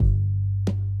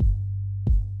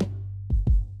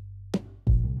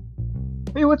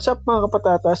Hey, what's up mga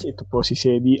kapatatas? Ito po si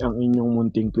Sedi, ang inyong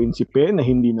munting prinsipe na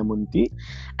hindi namunti.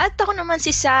 At ako naman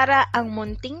si Sara, ang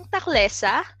munting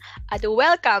taklesa, at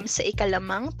welcome sa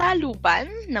ikalamang talupan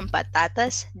ng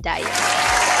Patatas Diet.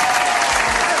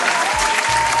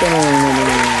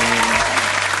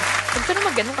 Huwag ka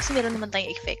naman ganun kasi meron naman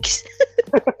tayong effects.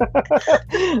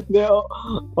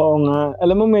 Oo nga.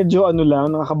 Alam mo, medyo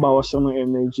nakakabawas yung ng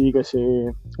energy kasi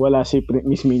wala si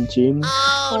Miss Minchin.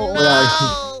 Oh, wala.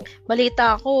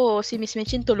 Balita ko, si Miss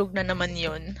Minchin tulog na naman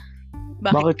yun.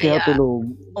 Bakit kaya tulog?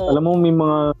 Oh. Alam mo, may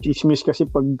mga chismis kasi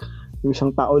pag yung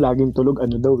isang tao laging tulog,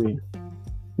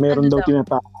 meron daw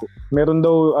tinatago. Meron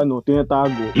daw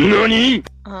tinatago. Nani?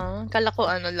 Kala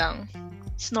ko lang.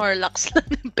 Snorlax lang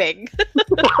ng peg.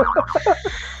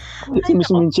 Si Miss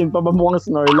Minchin pa ba mukhang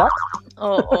Snorlax?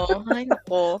 Oo. Ay,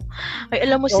 nako. Ay,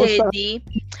 alam mo, Sedi,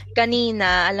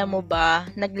 kanina, alam mo ba,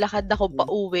 naglakad ako pa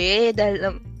uwi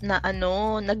dahil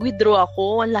nag-withdraw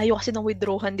ako. Ang layo kasi ng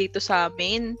withdrawhan dito sa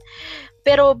amin.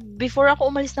 Pero before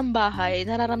ako umalis ng bahay,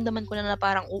 nararamdaman ko na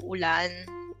parang uulan.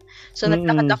 So,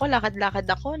 lakad-lakad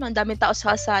ako. Ang daming tao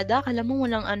sa kalsada. Kala mo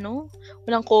walang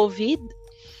COVID.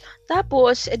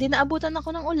 Tapos, naabutan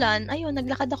ako ng ulan. Ayun,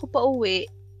 naglakad ako pa uwi.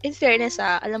 In fairness,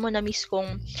 alam mo, na-miss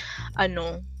kong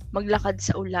maglakad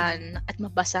sa ulan at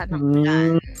mabasa ng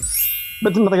ulan.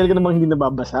 Ba't matagal ka namang hindi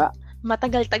nababasa?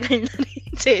 Matagal-tagal na rin,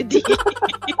 Sedi.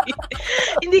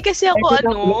 Hindi kasi ako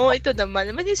ito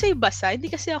naman sa'yo basa,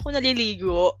 hindi kasi ako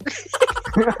naliligo.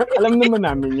 Alam naman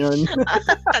namin yun.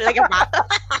 Talaga ba?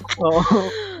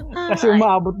 Oo. Kasi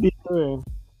umaabot dito eh.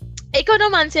 Ikaw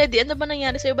naman, Sedi, ano ba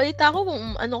nangyari sa'yo? Balita ko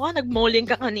kung nag-malling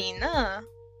ka kanina.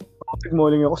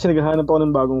 Nag-malling ako kasi naghahanap ako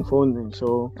ng bagong phone eh.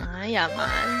 So,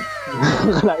 yaman.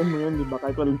 Kalain mo yun, di ba?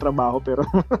 Kahit walang trabaho pero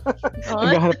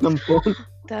naghahanap ng phone.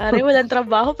 Tari, walang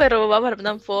trabaho pero mahanap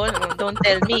ng phone. Don't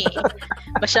tell me.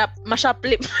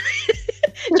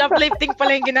 Shoplifting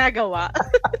pala yung ginagawa.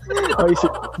 Okay,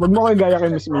 wag mo kayo gaya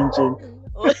kay Miss Minchin.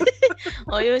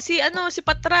 Yun, si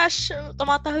Patrash,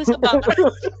 tumatahol sa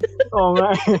background. Oo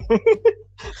nga.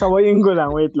 Sawayin ko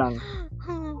lang, wait lang.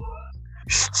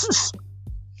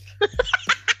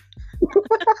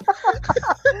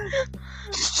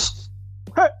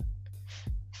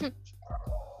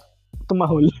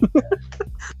 Tumahol.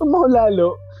 Tumahol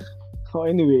lalo. So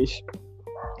anyways.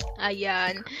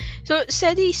 Ayan. So,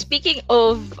 Sedi, speaking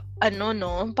of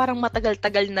parang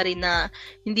matagal-tagal na rin na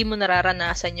hindi mo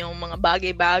nararanasan yung mga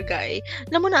bagay-bagay.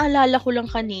 Alam mo, naalala ko lang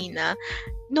kanina,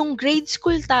 nung grade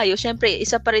school tayo, syempre,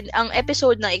 isa pa rin, ang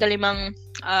episode na ikalimang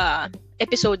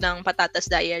episode ng Patatas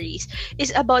Diaries is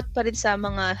about pa rin sa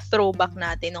mga throwback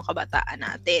natin ng kabataan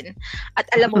natin. At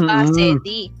alam mo ba,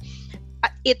 Sedi,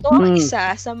 ito ang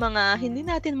isa sa mga hindi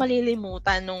natin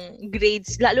malilimutan nung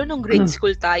grades, lalo nung grade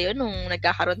school tayo, nung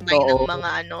nagkakaroon tayo ng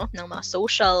mga ng mga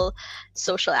social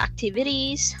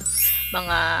activities,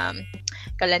 mga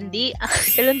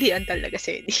kalandian talaga,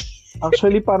 Sedi.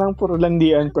 Actually, parang puro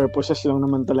landian purposes lang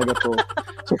naman talaga to.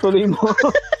 So, tuloy mo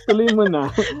na.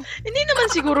 Hindi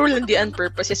naman siguro landian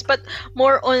purposes, but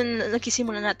more on,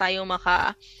 nagsisimula na tayo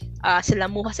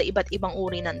salamuha sa iba't ibang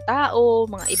uri ng tao,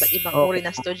 mga iba't ibang uri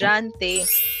ng estudyante.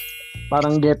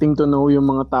 Parang getting to know yung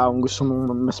mga taong gusto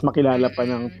mong mas makilala pa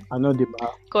ng, di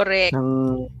ba? Correct.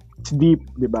 Ng deep,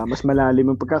 di ba? Mas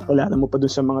malalim yung pagkakilala mo pa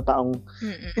dun sa mga taong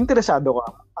interesado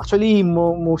ka. Actually,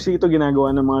 mostly ito ginagawa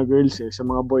ng mga girls sa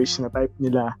mga boys na type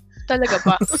nila. Talaga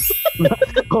ba?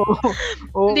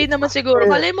 Hindi naman siguro.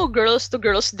 Kalay mo girls to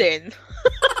girls din.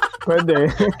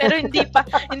 Pwede. Pero hindi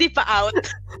pa out.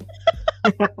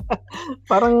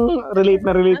 Parang relate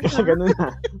ka sa ganun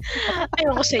na.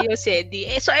 Ayaw ko sa'yo, Sedi.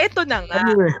 So, eto na nga.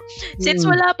 Since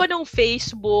wala pa nung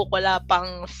Facebook, wala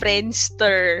pang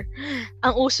Friendster,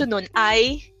 ang uso nun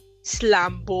ay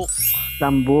Slambook.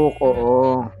 Slambook,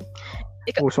 oo.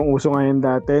 Usong-uso nga yun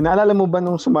dati. Naalala mo ba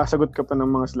nung sumasagot ka pa ng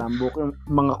mga Slambook, yung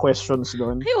mga questions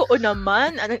doon? Ay, oo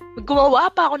naman. Gumawa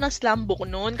pa ako ng Slambook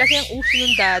noon kasi ang uso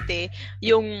nun dati,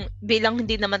 yung bilang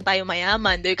hindi naman tayo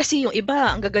mayaman. Kasi yung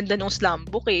iba, ang gaganda ng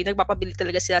Slambook Nagpapabili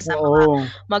talaga sila sa mga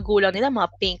magulang nila. Mga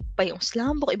pink pa yung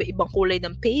Slambook, iba-ibang kulay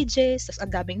ng pages, tas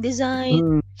ang daming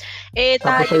design.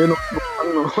 Tapos tayo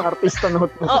notebook, artista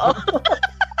notebook. Oo.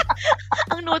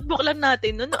 Ang notebook lang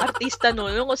natin noon, artista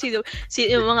noon, kung sino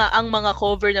ang mga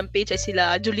cover ng page ay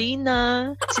sila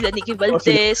Julina, sila Nikki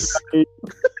Valdez.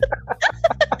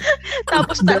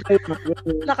 Tapos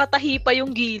nakatahi pa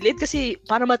yung gilid kasi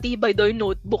para matibay daw yung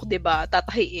notebook, 'di ba?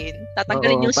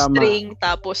 Tatanggalin yung string,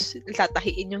 tapos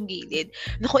tatahiin yung gilid.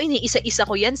 Naku, iniisa-isa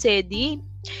ko yan, Sedi.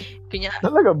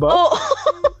 Talaga ba? Oo.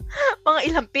 mga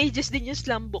ilang pages din yung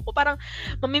slam book ko. Parang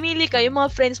mamimili ka, yung mga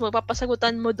friends mo,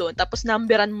 papasagutan mo doon, tapos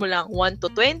numberan mo lang 1 to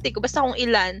 20, kung basta kung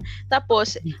ilan.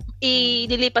 Tapos,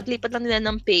 ililipat-lipat lang nila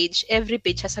ng page. Every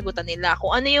page, sasagutan nila.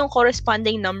 Kung ano yung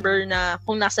corresponding number na,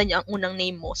 kung nasa niya ang unang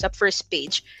name mo sa first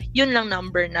page, yun lang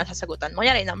number na sasagutan mo.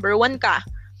 Kaya number 1 ka.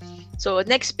 So,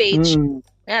 next page,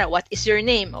 what is your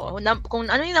name? O, kung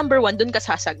ano yung number 1, doon ka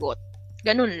sasagot.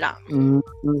 Ganun lang.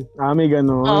 May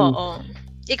ganun. Oo.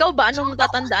 Ikaw ba, anong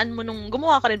tatandaan mo nung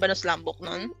gumawa ka rin ba ng slam book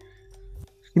nun?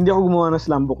 Hindi ako gumawa ng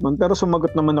slam book nun, pero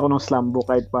sumagot naman ako ng slam book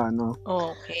kahit paano.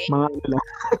 Okay. Mga ano lang.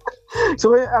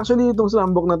 So actually itong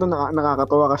slam book na to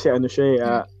nakakatawa kasi ano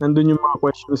siya nandun yung mga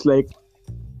questions like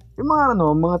yung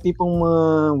mga tipong mga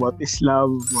what is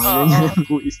love, mga ganyan,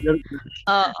 who is love.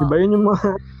 Diba yun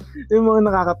yung mga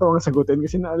nakakatawang sagutin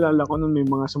kasi naalala ko nung may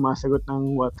mga sumasagot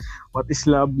ng what is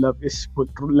love is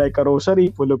like a rosary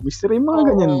full of mystery,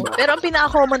 mga ganyan ba. Pero ang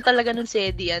pinaka-common talaga nun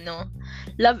si Eddie,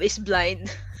 love is blind.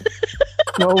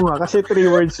 Oo nga, kasi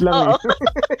 3 words lang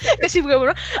Kasi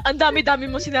ang dami-dami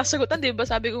mo sinasagutan, di ba?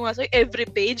 Sabi ko nga sa'yo, every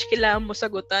page kailangan mo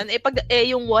sagutan. Pag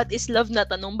yung what is love na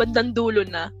tanong, bandang dulo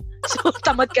na. So,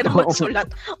 tamad ka na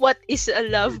magsulat. What is a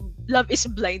love? Love is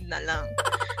blind na lang.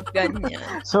 Ganyan.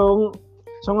 So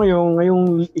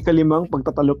ngayong ikalimang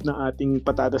pagtatalop ng ating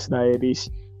Patatas Diaries,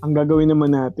 ang gagawin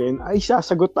naman natin ay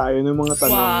sasagot tayo ng mga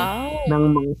tanong ng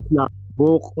mga slam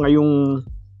book ngayong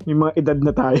may mga edad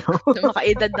na tayo. Mga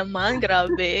edad naman,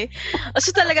 grabe.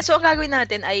 So ang gagawin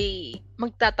natin ay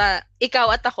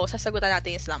ikaw at ako, sasagutan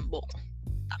natin yung slam book.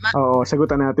 Tama? Oo,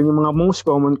 sagutan natin yung mga most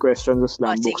common questions sa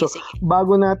slam book. Sige.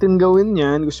 Bago natin gawin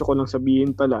yan, gusto ko lang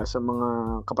sabihin pala sa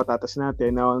mga kapatatas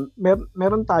natin na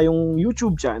meron tayong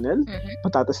YouTube channel,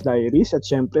 Patatas Diaries, at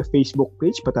syempre Facebook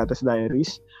page, Patatas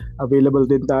Diaries. Available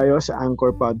din tayo sa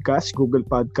Anchor Podcast, Google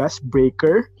Podcast,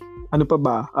 Breaker, ano pa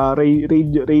ba?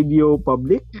 Radio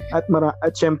Public, at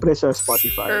syempre sa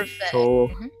Spotify. Perfect. So,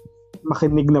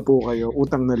 makinig na po kayo,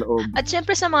 utang na loob. At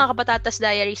syempre sa mga Kapatatas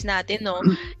Diaries natin,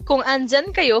 kung andyan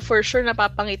kayo, for sure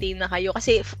napapangiti na kayo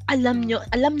kasi alam nyo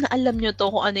to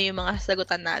kung ano yung mga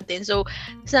sagutan natin. So,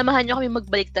 samahan nyo kami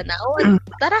magbalik tanaw.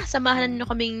 Tara, samahan nyo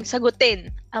kaming sagutin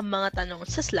ang mga tanong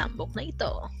sa slam book na ito.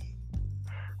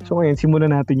 So ngayon,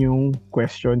 simulan natin yung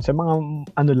question sa mga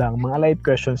mga light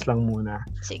questions lang muna.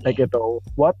 Sige. Like ito,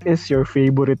 what is your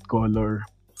favorite color?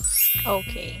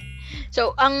 Okay.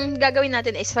 So, ang gagawin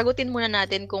natin is sagutin muna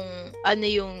natin kung ano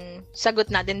yung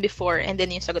sagot natin before and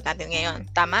then yung sagot natin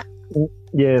ngayon. Tama?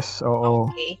 Yes, oo.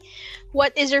 Okay.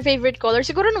 What is your favorite color?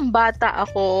 Siguro nung bata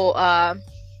ako,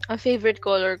 ang favorite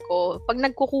color ko, pag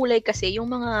nagkukulay kasi,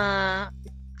 yung mga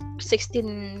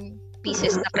 16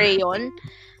 pieces na crayon,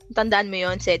 tandaan mo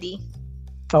yun, Sedi?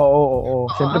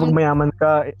 Oo. Siyempre pag mayaman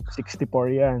ka,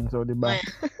 64 yan. So, di ba?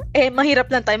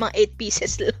 Mahirap lang tayo, mga 8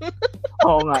 pieces lang.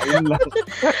 Oo nga, yun lang.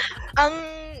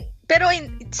 Pero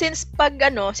since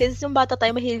yung bata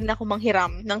tayo, mahilig na ako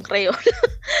manghiram ng crayon.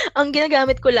 Ang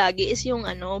ginagamit ko lagi is yung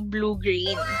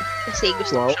blue-green. Kasi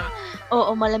gusto ko siya.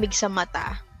 Oo, malamig sa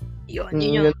mata. Yun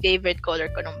yung favorite color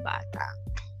ko nung bata.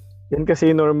 Yan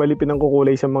kasi normally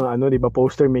pinangkukulay sa mga di ba,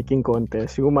 poster making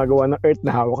contest. Yung gumagawa ng earth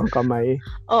na hawak ang kamay.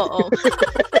 Oo.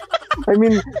 I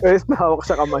mean, earth na hawak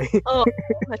sa kamay. Oo.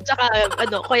 At saka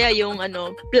kaya yung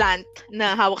plant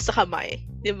na hawak sa kamay,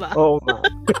 'di ba? Oo nga.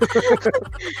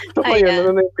 So ngayon,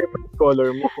 ano na yung favorite color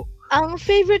mo? Ang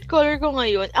favorite color ko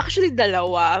ngayon, actually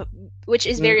dalawa, which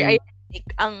is very ironic.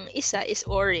 Ang isa is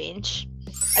orange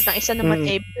at ang isa naman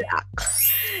ay black.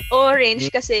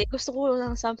 Orange kasi gusto ko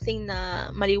lang something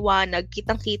na maliwanag,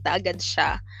 kitang-kita agad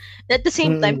siya. And at the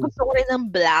same time, gusto ko rin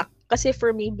ng black kasi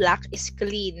for me, black is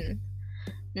clean.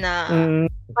 Na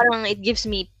parang it gives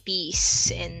me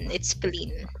peace and it's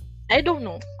clean. I don't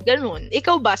know. Ganun.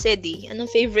 Ikaw ba, Sedi?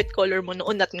 Anong favorite color mo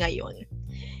noon at ngayon?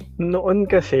 Noon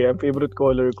kasi, ang favorite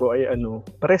color ko ay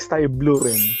pares tayo blue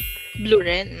rin. Blue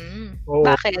rin? Oo,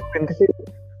 bakit? Kasi,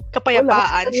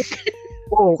 kapayapaan.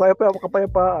 Oo,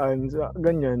 kapayapaan.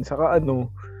 Ganyan. Saka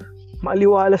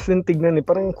maaliwalas din tignan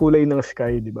parang kulay ng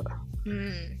sky, di ba?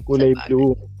 Kulay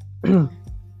blue.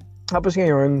 Tapos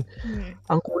ngayon,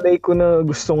 ang kulay ko na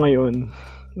gusto ngayon,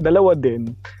 dalawa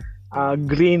din.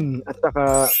 Green at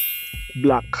saka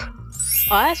black.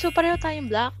 So pareho tayong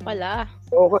black pala.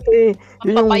 Oo, kasi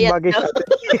yun yung bagay sa atin.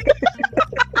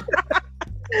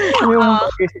 Yun yung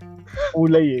bagay sa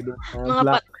kulay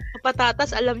mga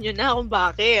patatas, alam nyo na kung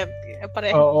bakit.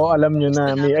 Pareho. Oo, alam nyo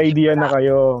na. May idea na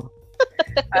kayo.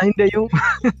 Hindi,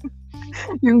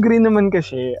 yung green naman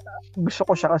kasi, gusto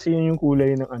ko siya kasi yun yung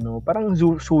kulay ng parang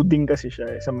soothing kasi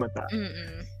siya sa mata.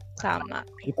 Tama.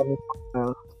 Kita mo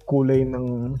kulay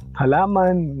ng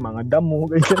halaman, mga damo,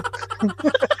 ganyan.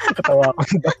 Natawa ko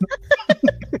sa damo.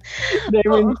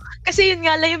 Oo. Kasi yun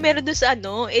nga lang yung meron doon sa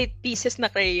 8 pieces na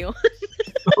crayon.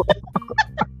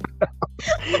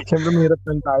 Siyempre, mahirap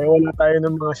lang tayo. Wala tayo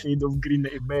ng mga shade of green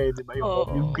na iba eh. Di ba?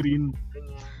 Yung green.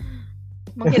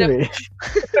 Mahirap. Anyway.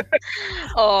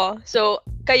 So,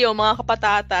 kayo, mga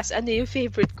kapatatas, ano yung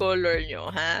favorite color nyo,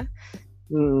 ha?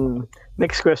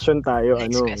 Next question tayo.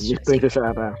 Next question. Princess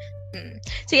Sarah.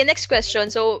 Sige, next question.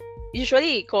 So,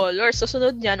 usually, color. So,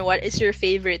 sunod niyan, what is your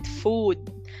favorite food?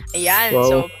 Ayan. Wow.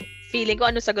 So, feeling ko,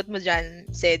 ano sagot mo dyan,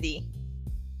 Sedi?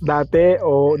 Dati,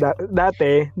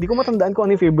 hindi ko matandaan kung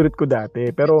ano yung favorite ko dati.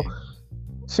 Pero,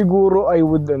 siguro I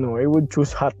would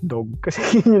choose hotdog. Kasi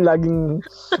yun yung laging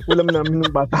ulam namin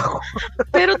ng bata ko.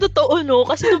 Pero totoo, no?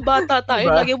 Kasi nung bata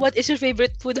tayo, lagi, what is your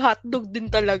favorite food? Hotdog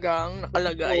din talagang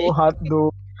nakalagay. Oo,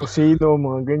 hotdog, tosino,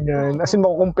 mga ganyan. As in,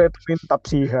 makukumpleto yung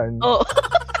tapsihan. Oo.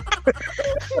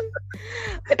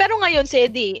 Pero ngayon,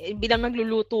 Sedi, bilang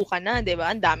nagluluto ka na, di ba?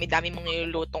 Ang dami-dami mong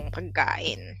nilulutong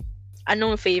pagkain.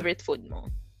 Anong favorite food mo?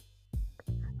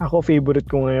 Ako, favorite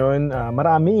ko ngayon,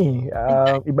 marami.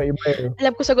 Iba-iba eh.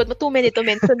 Alam ko sagot mo, too many to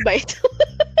mention ba ito?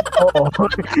 Oo.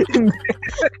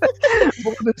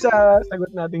 Bukod sa sagot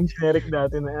nating generic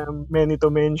dati na many to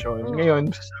mention,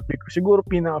 ngayon, sasabi ko, siguro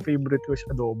pinaka-favorite ko is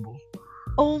adobo.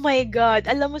 Oh my God.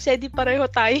 Alam mo, Sedi, pareho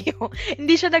tayo.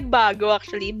 Hindi siya nagbago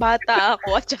actually. Bata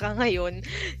ako at saka ngayon,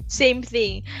 same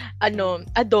thing.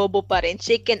 Adobo pa rin.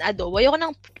 Chicken adobo. Ayoko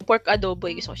ng pork adobo.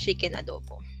 Gusto ko chicken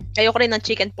adobo. Ayoko rin ng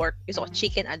chicken pork. Gusto ko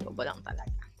chicken adobo lang talaga.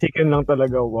 Chicken lang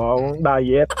talaga. Wow.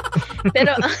 Diet.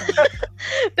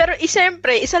 Pero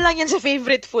siyempre, isa lang yan sa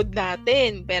favorite food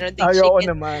natin. Pero ayoko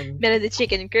naman. Meron din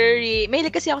chicken curry.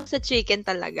 Mahilig kasi ako sa chicken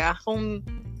talaga. Kung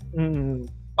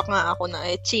pak nga ako na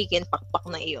chicken, pakpak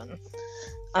na iyon.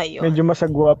 Ayun. Medyo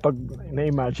masagwa pag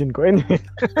na-imagine ko. Anyway.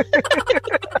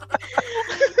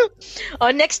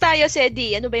 Next tayo,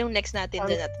 Sedi. Ano ba yung next natin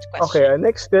question? Okay,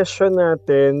 next question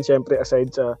natin, siyempre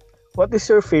aside sa, what is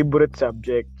your favorite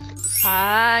subject?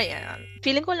 Yan.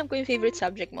 Feeling ko alam ko yung favorite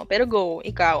subject mo. Pero go,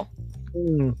 ikaw.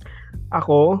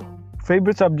 Ako,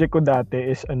 favorite subject ko dati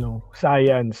is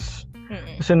science.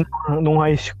 Kasi nung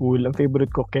high school, ang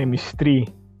favorite ko,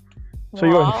 chemistry. So,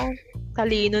 yun.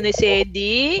 Talino ni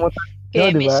Sedi.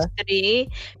 Chemistry.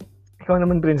 Ikaw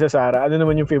naman, Princess Sarah. Ano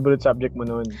naman yung favorite subject mo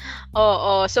noon?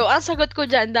 Oo. So, ang sagot ko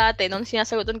dyan dati, nung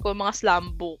sinasagutan ko mga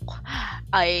slam book,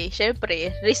 ay,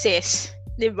 syempre, recess.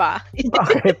 Diba?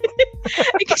 Bakit?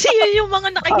 Kasi yun yung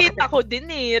mga nakikita ko din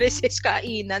eh. Recess,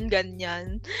 kainan,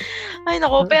 ganyan. Ay,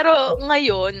 nako. Pero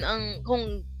ngayon,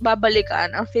 kung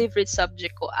babalikan, ang favorite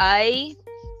subject ko ay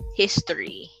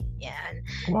history. Yan.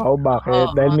 Wow,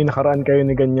 bakit? Dahil may nakaraan kayo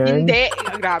ni ganyan? Hindi.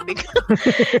 Grabe ka.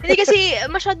 Hindi kasi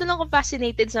masyado lang ako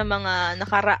fascinated sa mga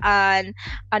nakaraan,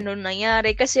 ano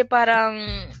nangyari. Kasi parang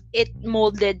it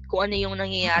molded kung ano yung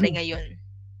nangyayari ngayon.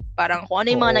 Parang kung ano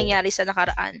yung mga nangyari sa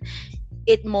nakaraan,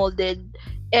 it molded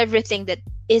everything that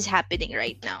is happening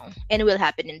right now and will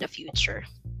happen in the future.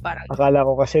 Parang akala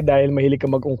ko kasi dahil mahilig ka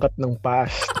mag-ungkat ng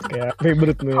past. Kaya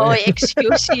favorite mo yun. Hoy,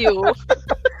 excuse you.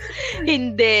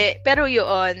 Hindi. Pero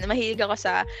yun, mahilig ako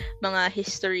sa mga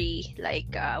history, like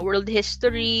world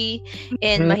history,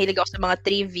 and mahilig ako sa mga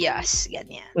trivias.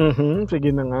 Ganyan. Sige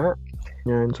na nga.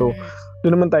 Yan. So,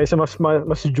 doon naman tayo sa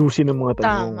mas juicy ng mga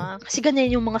tanong. Tama. Kasi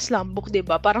ganyan yung mga slam book,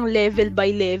 diba? Parang level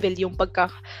by level yung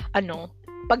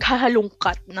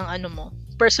paghahalungkat ng mo,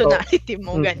 personality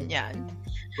mo, ganyan.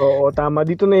 Oo, tama.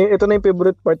 Ito na yung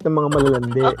favorite part ng mga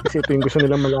malalandi. Kasi ito yung gusto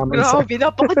nilang malaman sa... Grabe,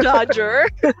 napaka-judger.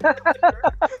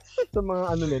 sa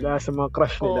mga nila, sa mga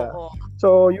crush nila.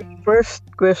 So, yung first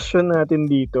question natin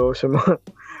dito sa mga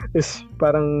is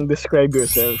parang describe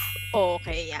yourself.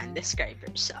 Okay, yan. Describe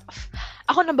yourself.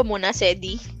 Ako na ba muna,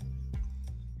 Sedi?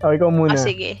 Ikaw muna.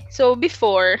 Sige. So,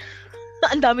 before,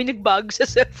 ang dami nagbago sa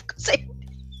self ko.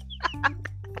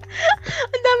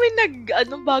 Ang dami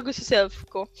bago sa self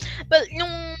ko. Well,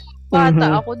 yung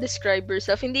bata ako, describe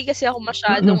yourself. Hindi kasi ako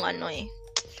masyadong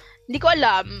hindi ko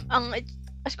alam.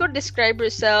 Siguro describe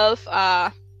yourself,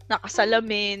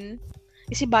 nakasalamin.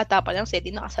 Kasi bata pa lang,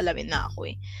 Sedi, nakasalamin na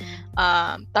ako eh.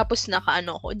 Tapos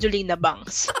ako, Jolina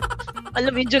Banks.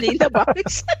 Alam mo yung Jolina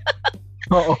Banks?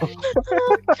 Oo.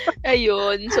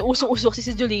 Ayun. So, usong-usok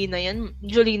si Jolina yan.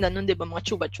 Jolina nun, di ba, mga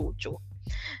chuba-chucho.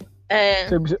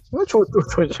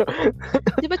 Chuba-chucho.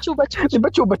 Di ba chuba-chucho? Di ba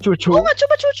chuba-chucho? Oo nga,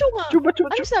 chuba-chucho nga.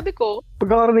 Chuba-chucho. Ano sabi ko?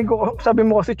 Pagkakarinig ko, sabi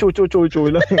mo kasi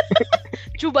chucho-chucho lang.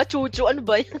 Chuba-chucho, ano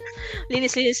ba yan?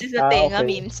 Linis-linis na tenga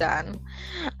minsan.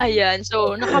 Ayan,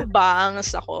 so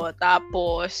nakabangs ako.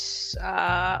 Tapos,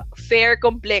 fair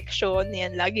complexion.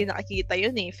 Yan, lagi nakikita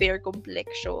yun eh, fair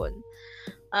complexion.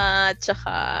 At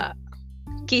saka,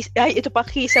 ito pa,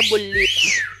 kissable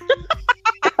lips.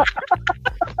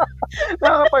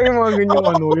 Nakakapa yung mga ganyang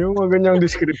yung mga ganyang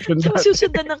description So, dati.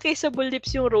 susundan ng kissable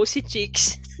lips yung rosy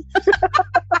cheeks.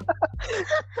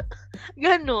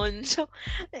 Ganon. So,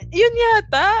 yun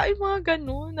yata, yung mga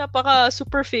ganon, napaka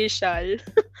superficial.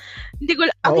 Hindi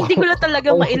ko lang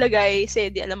talaga mailagay,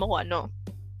 Sedi, alam mo kung ano?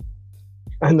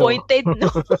 Pointed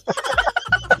nose.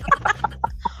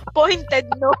 Pointed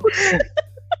nose.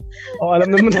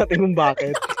 Alam naman natin kung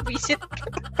bakit. Visit.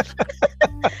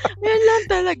 Yan lang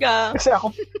talaga.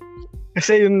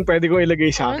 Kasi yun pwede ko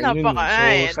ilagay sa akin.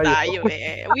 Tayo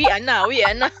eh. Wian na.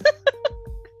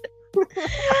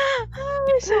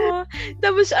 So,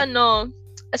 tapos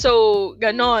so,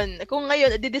 ganon. Kung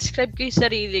ngayon, i-describe ko yung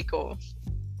sarili ko,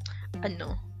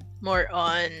 more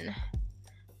on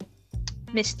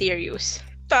mysterious.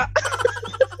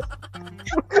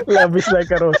 Love is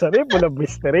like a rosary, full of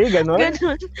mystery, ganon.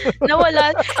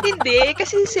 Nawala. Hindi,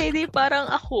 kasi Sedi, parang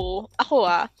ako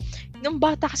nung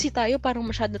bata kasi tayo, parang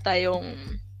masyado tayong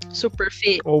super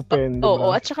fit. Open, diba?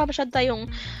 Oo, at saka masyado tayong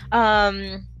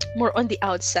more on the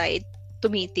outside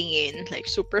tumitingin. Like,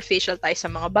 superficial tayo sa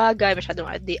mga bagay,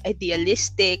 masyadong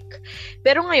idealistic.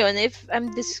 Pero ngayon, if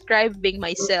I'm describing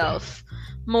myself,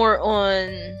 more on,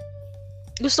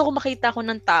 gusto ko makita ko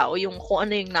ng tao kung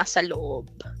ano yung nasa loob.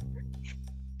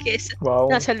 Kesa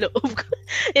nasa loob.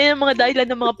 Yan yung mga dahilan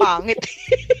ng mga pangit.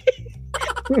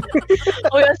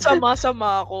 O yan,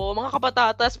 sama-sama ako. Mga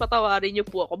kapatatas, patawarin niyo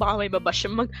po ako. Baka may mabash.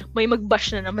 May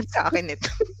mag-bash na naman sa akin ito.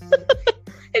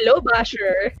 Hello,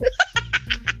 basher.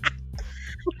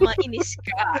 Mainis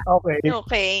ka.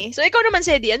 Okay. So, ikaw naman,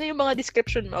 Sedi, ano yung mga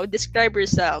description mo? Describe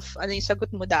yourself. Ano yung sagot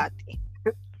mo dati?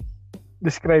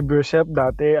 Describe yourself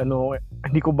dati,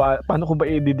 paano ko ba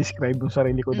i-describe yung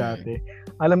sarili ko dati?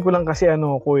 Alam ko lang kasi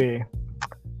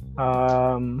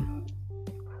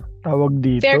tawag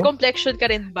dito. Fair complexion ka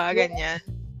rin ba? Ganyan?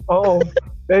 Oo.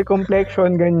 Fair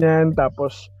complexion, ganyan.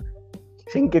 Tapos,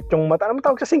 singkit yung mata. Ano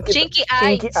tawag sa singkit? Chinky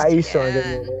eyes. Chinky eyes.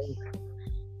 Ganyan.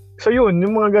 So yun,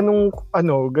 yung mga ganung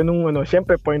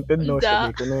syempre pointed nose,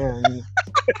 sabi ko na yan.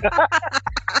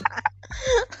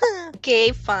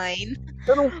 Okay, fine.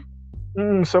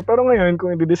 Pero ngayon,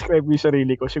 kung i-describe ko yung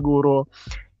sarili ko, siguro,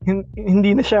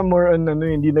 hindi na siya more on,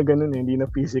 hindi na ganun hindi na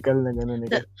physical na ganun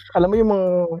eh. Alam mo yung mga...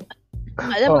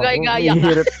 Alam mo, gaya-gaya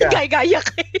ka. Gaya-gaya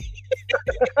ka.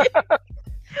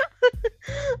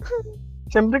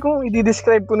 Siyempre, kung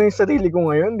i-describe ko na yung sarili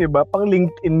ko ngayon, di ba? Pang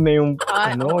LinkedIn na yung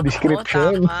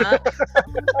description. Tama.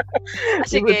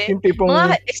 Sige. Yung tipong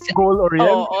goal-oriented.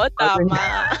 Oo,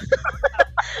 tama.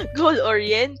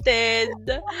 Goal-oriented,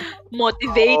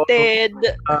 motivated,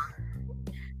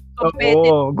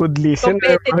 good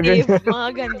listener. Competitive, mga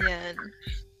ganyan.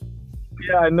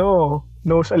 Kaya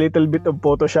knows a little bit of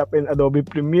Photoshop and Adobe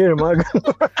Premiere, mga ganun.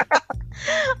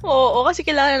 Oo, kasi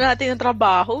kailangan natin ng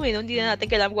trabaho Hindi na natin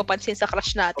kailangan magpapansin sa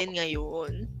crush natin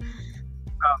ngayon.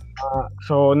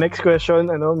 So, next question,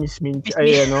 Miss Minchi,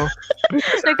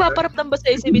 Nagpaparamdam ba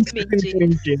sa'yo si Miss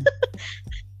Minchi?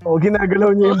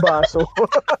 Ginagalaw niya yung baso.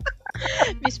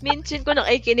 Miss Minchin, kung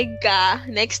nakikinig ka,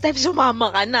 next time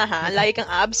sumama ka na, ha? Lagi kang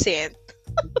absent.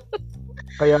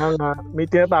 Kaya nga, may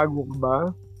tinatago ka ba?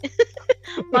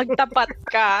 Magtapat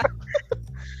ka.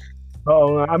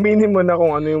 Oo nga, aminin mo na kung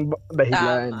ano yung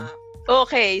dahilan. Tama.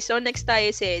 Okay, so next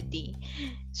tayo, Sedi.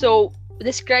 So,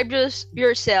 describe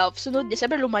yourself. Sunod niya,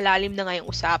 sabi lumalalim na nga yung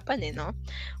usapan, no?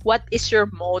 What is your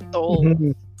motto?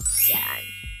 Yan.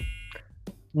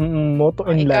 Motto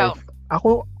in life.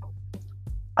 Ako,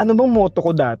 ano bang motto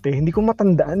ko dati? Hindi ko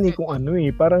matandaan kung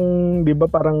Parang, di ba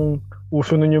parang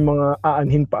uso nun yung mga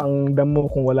aanhin pa ang damo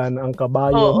kung wala na ang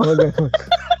kabayo. Mga ganun.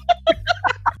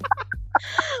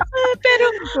 Pero,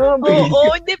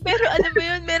 pero alam mo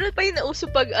yun, meron pa yung nauso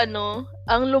pag ang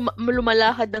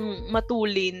lumalakad ng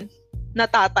matulin,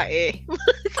 natatae.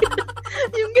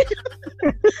 Yung gano'n.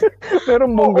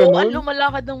 Meron bang ganun? Ang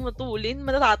lumalakad ng matulin,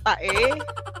 natatae.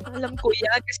 Alam ko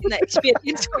yan, kasi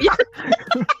na-experience ko yan.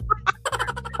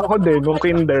 Ako din, nung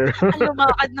kinder. Ang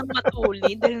lumakad ng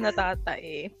matulin, dahil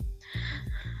natatae.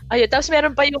 Ayun, tapos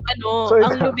meron pa yung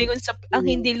ang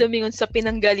hindi lumingon sa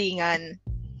pinanggalingan.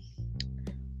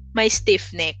 May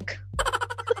stiff neck.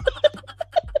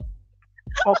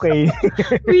 Okay.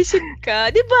 Recent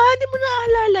ka. Di ba? Di mo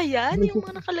naaalala yan? Yung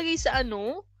mga nakalagay sa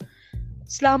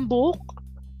slam book?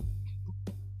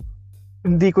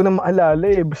 Hindi ko na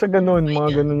maalala Basta ganun,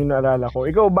 mga ganun yung naalala ko.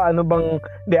 Ikaw ba,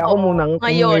 hindi, ako munang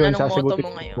ngayon sasagutin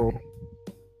ko.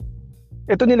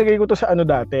 Ito nilagay ko to sa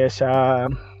dati, sa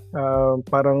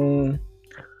parang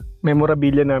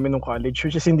memorabilia namin nung college,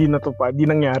 which is hindi natupad, di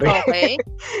nangyari. Okay.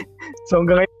 So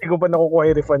hanggang ngayon, hindi ko pa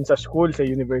nakukuha yung refund sa school, sa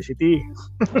university.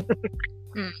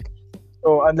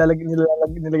 So, ang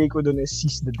nilagay ko doon is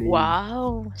seize the day.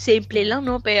 Wow. Simple lang,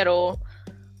 no? Pero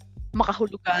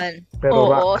makahulugan. Pero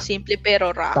Oo, rock. simple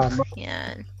pero rock. Tama.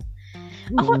 Yan.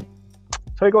 Ako,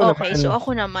 So, ikaw okay, naman. so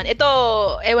ako naman. Ito,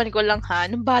 ewan ko lang ha.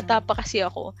 Nung bata pa kasi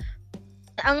ako,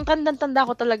 ang tanda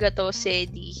ko talaga to,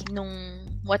 Sedi, nung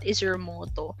what is your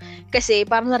motto? Kasi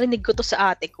parang narinig ko to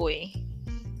sa ate ko eh.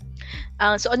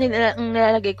 So, ang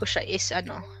nilalagay ko siya is,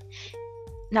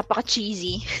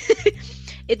 napaka-cheesy.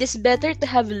 It is better to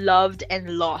have loved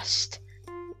and lost.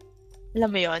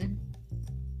 Alam mo yon?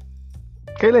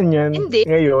 Kailan yan? Hindi.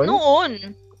 Ngayon?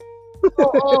 Noon.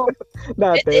 Oo.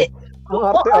 Dati? Ang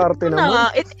arte-arte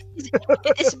naman.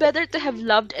 It is better to have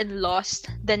loved and lost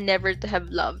than never to have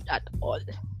loved at all.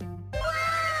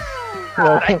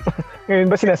 Wow.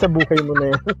 Ngayon ba sinasabuhay mo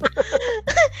na yan?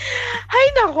 Hay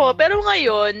nako, pero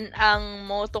ngayon, ang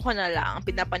motto ko na lang, ang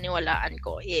pinapaniwalaan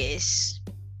ko is,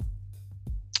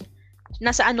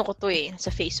 nasa ano ko to eh, sa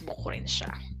Facebook ko rin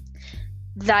siya.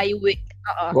 Thy will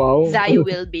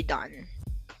be done.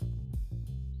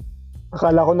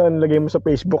 Akala ko na nilagay mo sa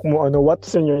Facebook mo,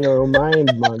 what's in your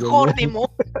mind? Korte mo.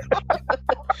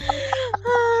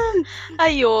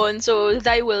 Ayun, so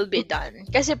thy will be done.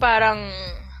 Kasi parang,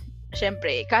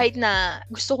 syempre, kahit na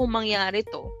gusto kong mangyari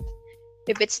to,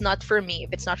 if it's not for me,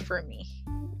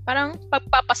 parang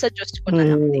pagpapasa Diyos ko na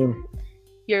lang din.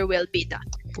 Your will be done.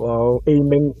 Wow,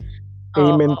 amen.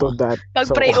 Amen to that.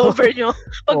 Pag-pray over nyo.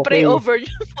 Pag-pray okay. over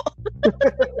nyo.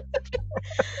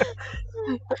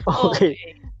 Okay.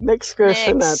 Next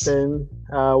question natin.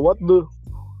 What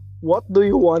do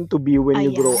you want to be when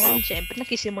you grow up? Siyempre,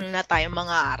 nakisimula na tayo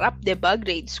mga Arab, diba?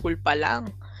 Grade school pa lang.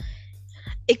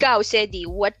 Ikaw, Sedi,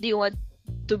 what do you want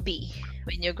to be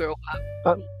when you grow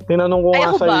up? Tinanong ko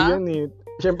nga sa'yo yan eh.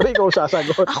 Siyempre, ikaw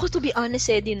sasagot. Ako, to be honest,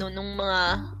 Sedi, nung mga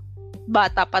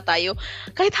bata pa tayo,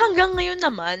 kahit hanggang ngayon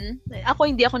naman,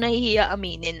 hindi ako nahihiya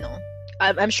aminin, no?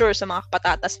 I'm sure sa mga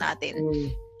kapatatas natin,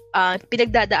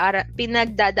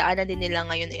 pinagdadaanan din nila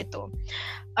ngayon ito.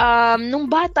 Nung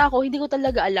bata ako, hindi ko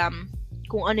talaga alam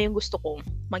kung ano yung gusto kong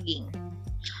maging.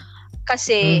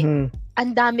 Kasi,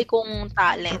 ang dami kong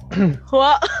talent.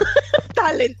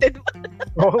 Talented ba?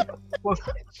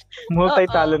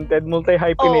 Multi-talented,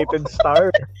 multi-hyphenated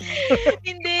star.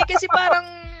 Hindi, kasi parang,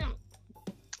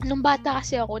 nung bata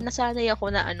kasi ako, nasanay ako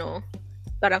na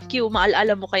parang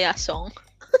maalala mo kaya song?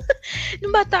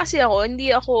 Nung bata kasi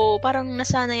ako, parang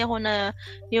nasanay ako na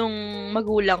yung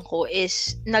magulang ko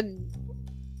is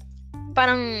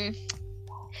parang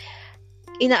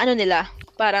nila,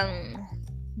 parang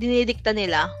dinidikta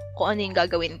nila kung ano yung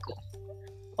gagawin ko.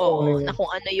 Oo, na kung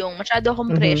ano yung masyado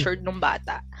akong pressured nung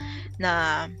bata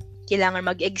na kailangan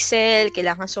mag-excel,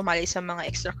 kailangan sumali sa mga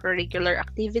extracurricular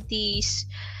activities,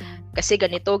 kasi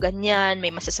ganito, ganyan,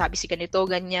 may masasabi si ganito,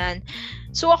 ganyan.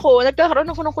 So ako,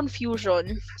 nagkakaroon ako ng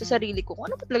confusion sa sarili ko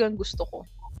kung ano pa talagang gusto ko.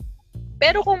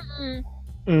 Pero kung...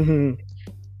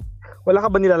 Wala ka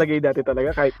ba nilalagay dati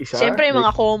talaga kahit isa? Siyempre,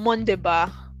 mga common,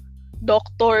 diba?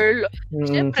 Doctor,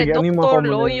 siyempre, doctor,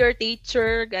 lawyer,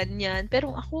 teacher, ganyan.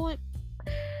 Pero ako,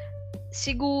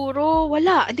 siguro,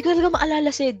 wala. Hindi ko talaga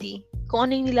maalala, Sedi, kung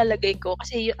ano yung nilalagay ko.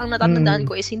 Kasi ang natatandaan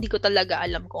ko is hindi ko talaga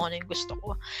alam kung ano yung gusto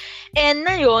ko. And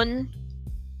ngayon,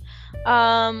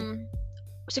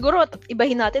 siguro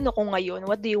ibahin natin kung ngayon,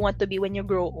 what do you want to be when you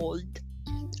grow old?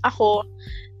 Ako,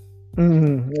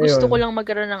 gusto ko lang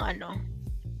magkaroon ng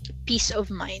peace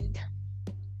of mind.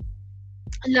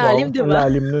 Ang lalim, wow, diba? Ang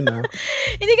lalim nun, ha?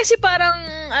 Hindi kasi parang,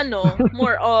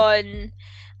 more on,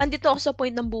 andito ako sa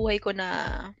point ng buhay ko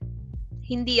na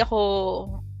hindi ako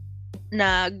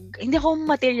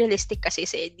materialistic kasi,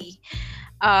 Sedi.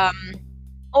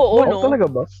 Oo, no? Talaga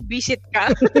ba? Visit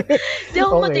ka. Hindi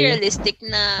ako materialistic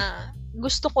na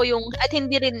gusto ko yung, at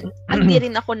hindi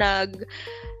rin ako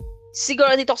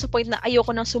siguro dito ako sa point na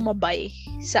ayoko nang sumabay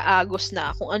sa agos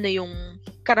na kung ano yung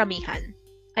karamihan.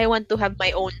 I want to have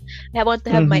my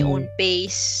own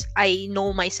pace. I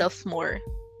know myself more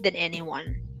than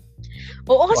anyone.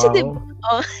 Oo, kasi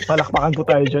Palakpakan po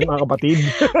tayo dyan, mga kapatid.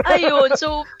 Ayun,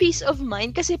 so peace of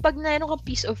mind. Kasi pag mayroon kang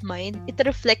peace of mind, it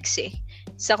reflects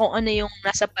sa kung ano yung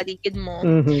nasa paligid mo.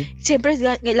 Siyempre,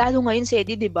 lalo ngayon,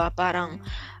 Sedi, di ba? Parang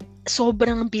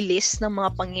sobrang bilis ng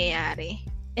mga pangyayari.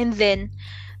 And then,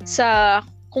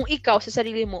 kung ikaw sa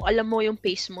sarili mo, alam mo yung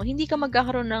pace mo, hindi ka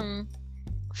magkakaroon ng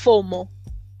FOMO.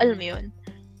 Alam mo yun?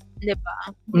 Di ba?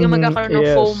 Hindi ka magkakaroon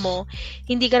ng FOMO.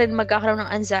 Hindi ka rin magkakaroon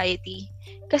ng anxiety.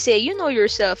 Kasi you know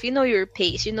yourself, you know your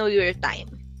pace, you know your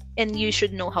time, and you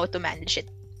should know how to manage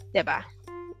it. Diba?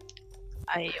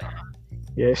 Ayun.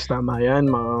 Yes, tama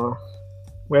yan.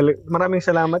 Well, maraming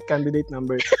salamat, candidate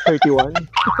number 31.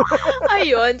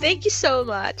 Ayun, thank you so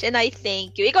much. And I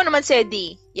thank you. Ikaw naman,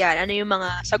 Sedi. Yan, ano yung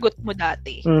mga sagot mo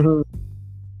dati? Mhm.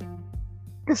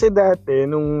 Kasi dati,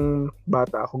 nung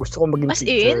bata ako, gusto ko maging As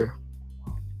teacher.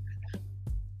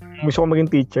 Gusto ko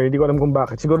maging teacher. Hindi ko alam kung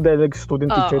bakit. Siguro dahil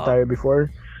student teacher Oo. tayo before.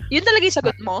 Yun talaga yung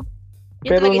sagot mo?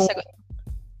 Yun Pero talaga yung nung- sagot mo?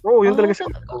 Oo, yun talaga talaga.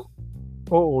 sagot ko.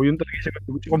 Oo, yun talaga sagot ko.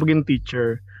 Gusto ko maging teacher.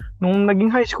 Nung naging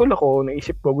high school ako,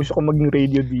 naisip ko, gusto ko maging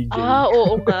radio DJ.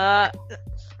 Oo nga.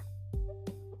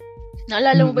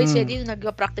 Naalala mo ba yung Mm-mm. Sedi, nung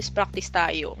nag-practice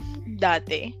tayo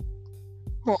dati?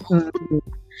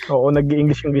 Oo,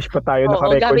 nag-English pa tayo. Oo,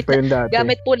 Naka-record pa yun dati.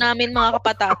 Gamit po namin mga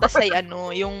kapatatas ay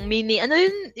yung mini,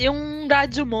 yung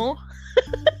radyo mo?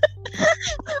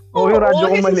 Oo, yung radyo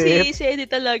kong kasi maliit. si Sedi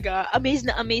talaga, amazed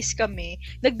na amazed kami.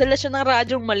 Nagdala siya ng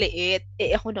radyong maliit.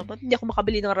 Ako naman, hindi ako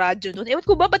makabili ng radyo nun. Ewan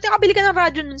ko ba, ba't nakabili ka ng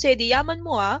radyo nun, Sedi? Yaman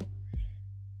mo, ha?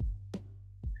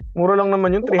 Mura lang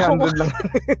naman yun, 300 lang.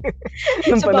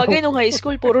 Sa bagay, nung high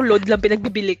school, puro load lang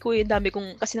pinagbibili ko. Yung dami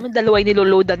kong, kasi naman dalawa yung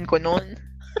niloloadan ko nun.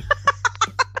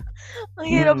 Ang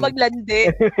hirap maglandi.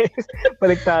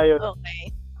 Balik tayo.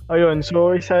 Okay. Ayun,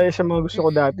 so isa sa mga gusto ko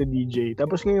dati DJ.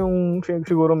 Tapos ngayong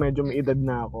siguro medyo may edad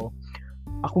na ako.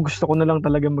 Ako gusto ko na lang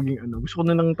talaga maging gusto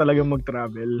ko na lang talaga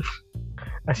mag-travel.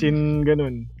 As in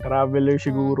ganun, traveler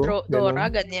siguro. Dora,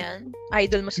 ganyan.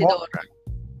 Idol mo si Dora.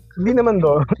 Hindi naman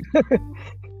do.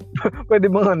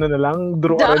 Pwede bang na lang,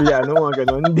 Drew Arellano, mga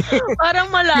ganun. Parang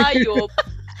malayo.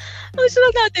 Gusto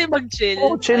lang natin mag-chill.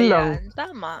 Oo, chill lang.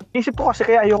 Tama. Isip ko kasi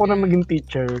kaya ayoko na maging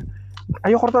teacher.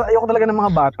 Ayoko talaga ng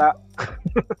mga bata.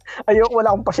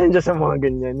 Wala akong pasensya sa mga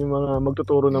ganyan, yung mga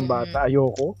magtuturo ng bata.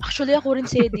 Ayoko. Actually, ako rin,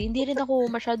 Sedi. Hindi rin ako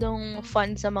masyadong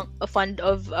fond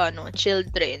of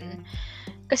children.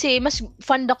 Kasi mas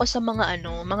fond ako sa mga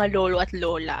mga lolo at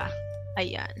lola.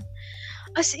 Ayan.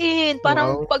 As in,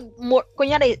 parang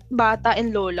kunyari, bata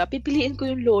and lola, pipiliin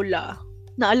ko yung lola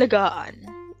na alagaan.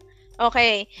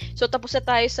 Okay. So, tapos na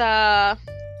tayo sa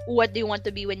what do you want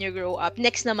to be when you grow up.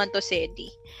 Next naman to, Sedi.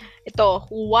 Ito,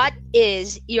 what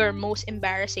is your most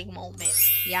embarrassing moment?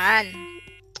 Yan.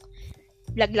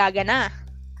 Laglaga na.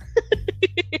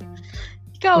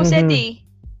 Ikaw, Sedi.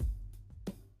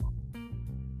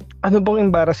 Ano bang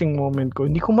embarrassing moment ko?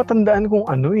 Hindi ko matandaan kung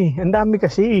ano eh. Ang dami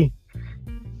kasi.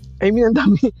 I mean,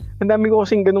 ang dami ko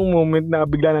kasing ganung moment na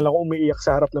bigla na lang ako umiiyak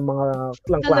sa harap ng mga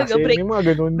klase. May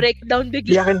mga ganun. Breakdown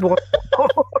bigla. Iyakin po ko.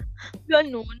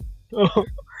 Ganun.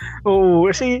 Oo,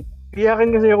 kasi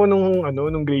iyakin kasi ako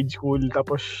nung grade school.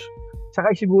 Tapos,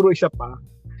 saka siguro isa pa.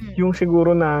 Yung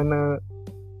siguro na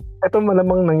eto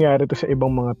malamang nangyari to sa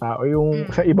ibang mga tao. Yung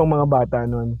sa ibang mga bata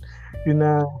nun. Yun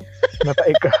na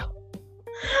natae ka.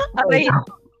 Aray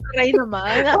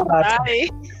naman.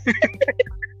 Aray.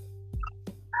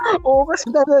 Oo, kasi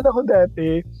naalala ko dati,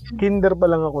 kinder pa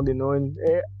lang ako din noon.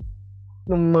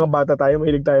 Nung mga bata tayo,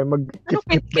 mahilig tayo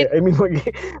mag-kip-kip.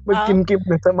 Mag-kim-kip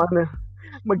na sama na.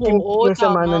 Mag-kim-kip na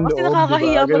sama ng loob. Kasi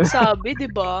nakakahiya magsabi, di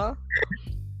ba?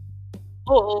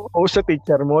 Oo. Oo, sa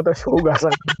teacher mo, tapos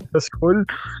hugasan sa school.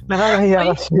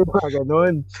 Nakakahiya kasi yung mga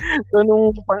ganun.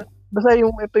 So, basta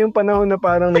ito yung panahon na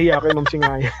parang nahiya kay Ma'am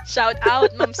Singaya. Shout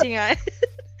out, Ma'am Singaya.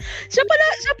 Siya pala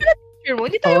teacher mo?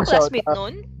 Hindi tayo classmate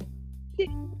nun?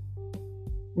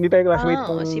 Hindi tayo classmate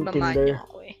kung si Mama kinder. niya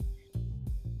ako eh.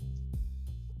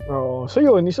 Oo. So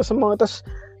yun, isa sa mga, tas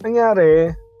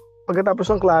nangyari, pagkatapos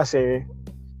ng klase,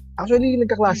 actually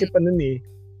nagkaklase pa nun eh.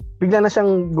 Bigla na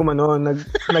siyang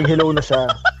nag-hello na siya.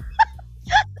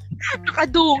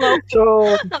 Nakadungaw.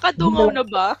 So, nakadungaw na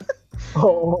ba?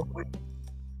 Oo.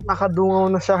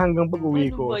 Nakadungaw na siya hanggang pag-uwi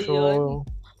ko. Ano ba So, yun?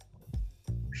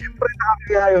 siyempre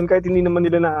nakakaya yun kahit hindi naman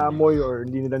nila naamoy or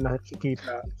hindi nila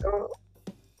nakikita. So,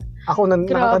 ako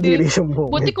nakakadiri yung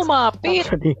moment. Buti kumapit.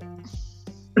 Actually.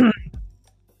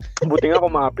 Buti nga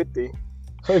kumapit eh.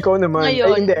 So, ikaw naman.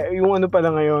 Ngayon. Hindi. Yung ano pala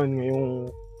ngayon.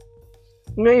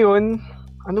 Ngayon,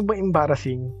 ano ba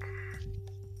embarrassing?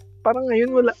 Parang ngayon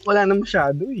wala na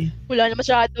masyado eh. Wala na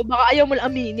masyado. Baka ayaw mo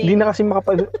lang aminin. Hindi na kasi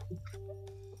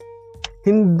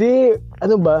Hindi.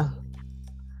 Ano ba?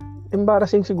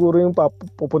 Embarrassing siguro yung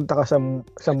pupunta ka sa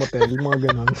motel. Mga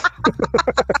ganon.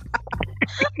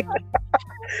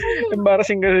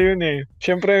 Embarrassing kasi yun eh.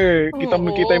 Siyempre, kita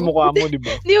yung mukha mo, di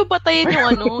ba? Hindi mo patayin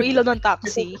yung ilaw ng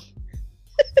taxi.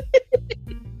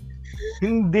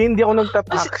 Hindi ako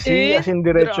nagta-taxi. As in,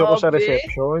 diretso ko sa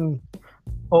reception.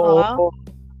 Oo.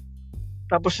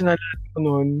 Tapos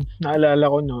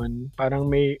naalala ko noon, parang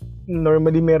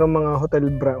normally merong mga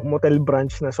motel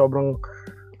branch na sobrang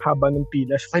haba ng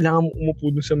pila. So, kailangan mo umupo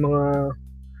dun sa mga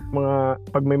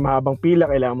pag may mahabang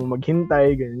pila, kailangan mo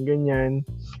maghintay, ganyan.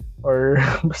 Or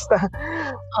basta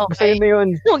Okay. yun na yun.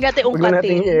 Huwag natin Huwag na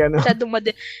natin ungkatin. Masyadong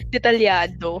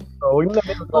detalyado. Huwag na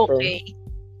natin ungkatin. Okay.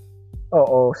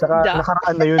 Oo, saka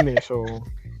nakaraan na yun eh. So,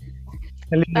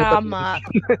 tama.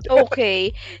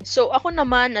 Okay. So, ako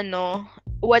naman,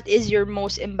 what is your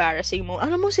most embarrassing mo?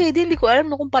 Alam mo, Sedi, hindi ko alam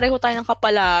kung pareho tayo ng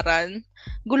kapalaran.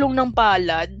 Gulong ng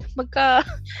palad.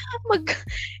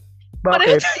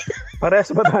 Bakit?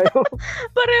 Parehas ba tayo?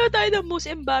 Pareho tayo ng most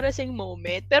embarrassing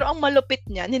moment. Pero ang malupit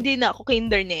niyan, hindi na ako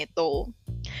kinder neto.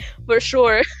 For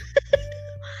sure.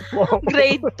 Wow.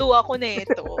 Grade 2 ako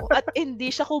neto. At hindi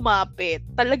siya kumapit.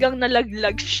 Talagang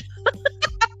nalaglag siya.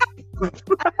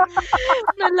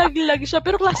 Nalaglag siya.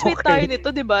 Pero classmate tayo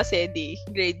nito, di ba, Sedi?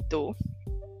 Grade 2.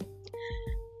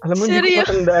 Alam mo, hindi ko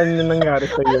matandaan yung nangyari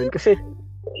sa yun. Kasi,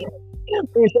 yung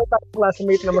isa tayong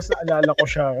classmate na mas naalala ko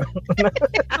siya.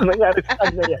 Nangyari sa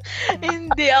kanya yan.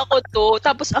 Hindi ako to.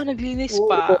 Tapos, ang naglinis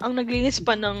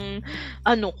pa ng,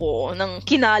 ng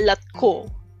kinalat ko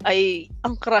ay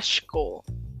ang crush ko.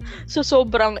 So,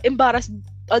 sobrang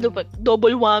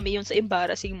double whammy yun sa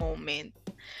embarrassing moment.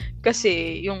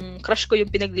 Kasi, yung crush ko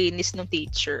yung pinaglinis ng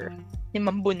teacher, ni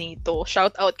Ma'am Bonito.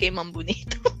 Shout out kay Ma'am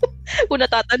Bonito. Kung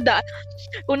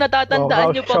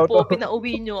natatandaan nyo pa po,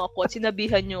 pinauwi nyo ako at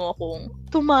sinabihan nyo akong,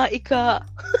 tumai ka.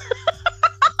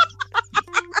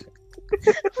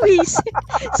 Please.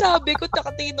 Sabi ko,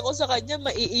 takatingin ako sa kanya,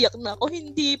 maiiyak na ako.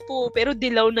 Hindi po. Pero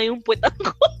dilaw na yung puwet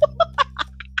ko.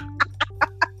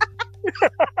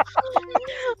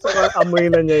 Saka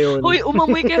amoy na niya yun. Hoy,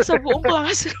 umamoy kaya sa buong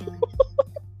classroom.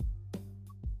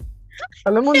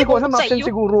 Alam mo, hindi ko alam, absent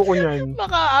siguro ko niyan.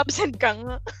 Baka absent ka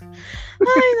nga.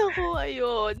 Ay, naku,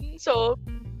 ayun. So,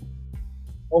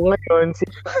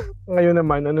 ngayon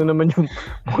naman, ano naman yung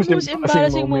most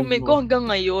embarrassing moment ko hanggang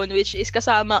ngayon, which is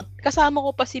kasama ko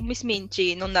pa si Miss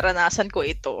Minchi nung naranasan ko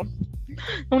ito.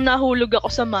 Nung nahulog ako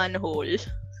sa manhole.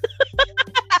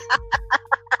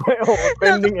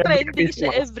 Trending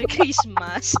siya every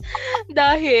Christmas.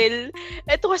 Dahil,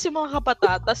 eto kasi mga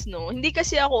kapatatas, no? Hindi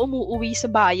kasi ako umuwi sa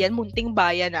bayan, munting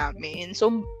bayan namin. So,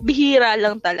 bihira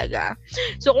lang talaga.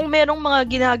 So, kung merong mga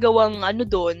ginagawang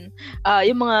doon,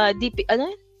 yung mga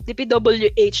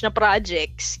DPWH na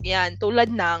projects, yan,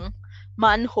 tulad ng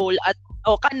manhole at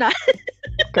kanal.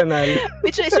 Kanal.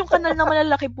 Which is yung kanal na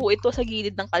malalaki po ito sa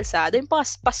gilid ng kalsada, yung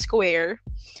pa-square.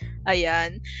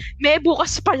 Ayan. May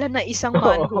bukas pala na isang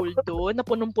manhole doon na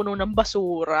punong-puno ng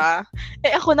basura.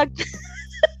 Ako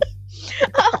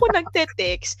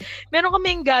nagte-text. Meron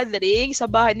kaming gathering sa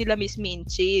bahay nila Miss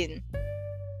Minchin.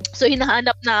 So,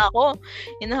 hinahanap na ako.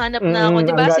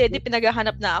 Di ba, Sedi,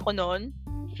 pinaghahanap na ako noon?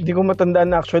 Hindi ko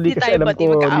matandaan actually kasi alam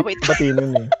ko bati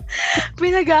nun eh.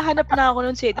 Pinaghahanap na ako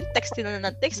noon, Sedi. Text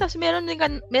na text. Tapos meron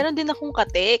din akong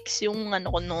ka-text yung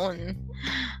ko noon.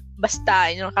 Basta,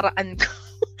 yung nakaraan ko.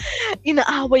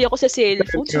 Inaaway ako sa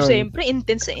cellphone. So, siyempre,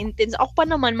 intense. Ako pa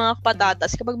naman, mga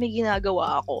kapatatas, kapag may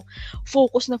ginagawa ako,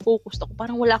 focus ako.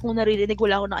 Parang wala akong naririnig,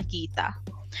 wala akong nakikita.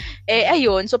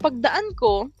 Ayun. So, pagdaan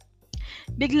ko,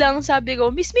 biglang sabi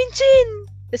ko, Miss Minchin!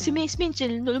 Tapos si Miss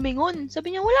Minchin lumingon.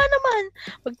 Sabi niya, wala naman.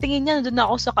 Pagtingin niya, nandun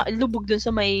ako sa lubog dun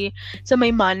sa may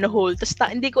manhole. Tapos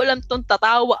hindi ko alam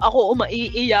tatawa ako o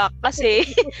maiiyak kasi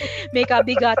may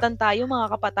kabigatan tayo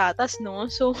mga kapatatas,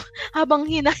 no? So, habang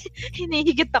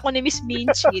hinihigit ako ni Miss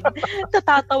Minchin,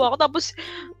 natatawa ako. Tapos,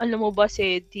 alam mo ba,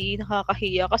 Sedi,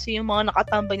 nakakahiya kasi yung mga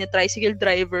nakatambay na tricycle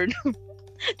driver,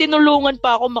 tinulungan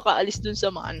pa ako makaalis dun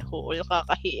sa manhole.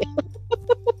 Nakakahiya.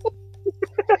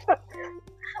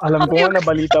 Alam ko nga,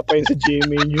 nabalita pa yun sa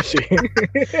GMA News eh.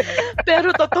 Pero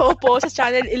totoo po, sa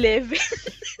Channel 11,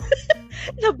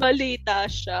 nabalita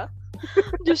siya.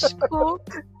 Diyos ko.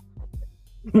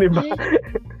 Diba?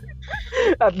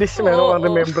 At least meron kang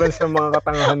remembrance ng mga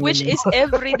katangahan. Which is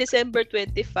every December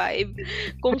 25.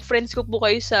 Kung friends ko po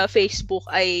kayo sa Facebook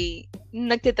ay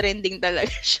nagtitrending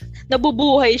talaga siya.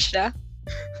 Nabubuhay siya.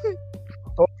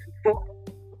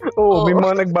 Oo, may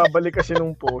mga nagbabalik kasi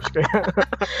nung post.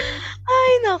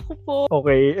 Ay, naku po.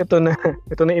 Okay, ito na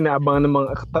inaabangan ng mga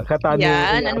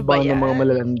katanungan, inaabangan ng mga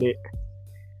malalandi.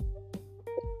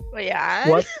 Ayan.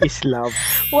 What is love?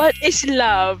 What is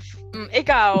love?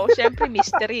 Ikaw, syempre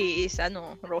mystery is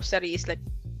rosary is like,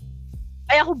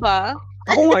 ay ako ba?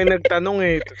 Ako nga yung nagtanong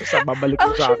eh. Sa babalik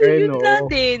ko sa akin. Actually, yun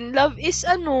natin. Love is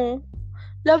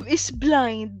love is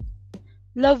blind.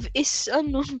 Love is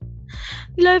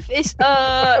Life is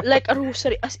like a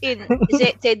rosary, as in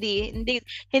Teddy,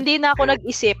 hindi na ako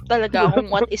nag-isip talaga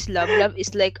kung what is love. Love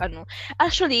is like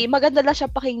actually maganda lang siya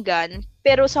pakinggan,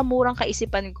 pero sa murang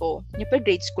kaisipan ko, yung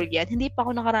grade school yan, hindi pa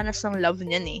ako nakaranas ng love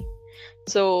niyan eh.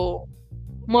 So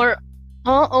more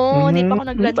hindi pa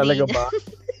ako naglanding. Talaga ba?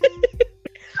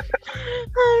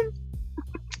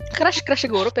 crush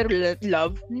siguro, pero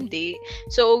love, hindi.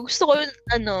 So, gusto ko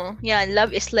yan, love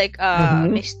is like a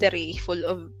mystery full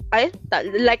of,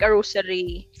 like a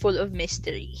rosary full of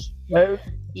mystery.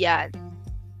 Yan.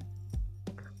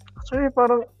 So,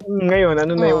 parang, ngayon,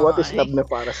 ano na yung what is love na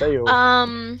para sa'yo?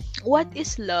 What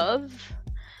is love?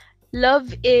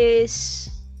 Love is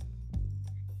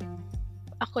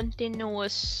a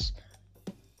continuous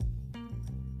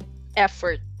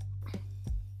effort.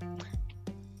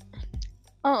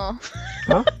 Oo.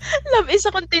 Huh? Love is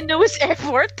a continuous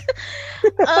effort.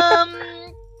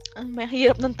 May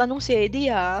hirap ng tanong si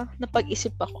Eddie,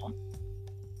 napag-isip ako.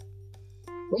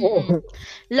 Oo.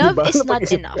 Love Diba? is not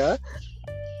Napag-isip enough. ka?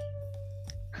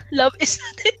 Love is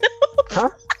not enough.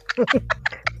 Ha?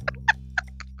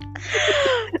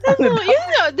 Yun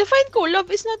nga, define ko, love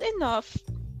is not enough.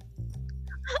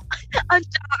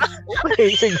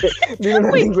 Okay, sige. Hindi na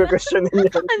natin questionin yan.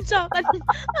 Ansaka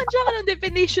ng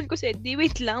definition ko si Eddie.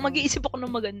 Wait lang, mag-iisip ako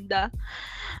ng maganda.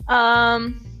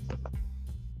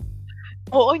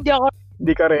 Oo, hindi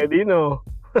Hindi ka ready, no?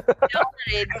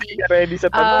 ready. Hindi ka ready sa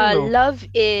tanong, no? Love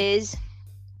is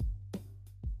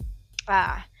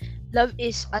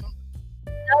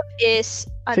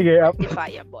Sige,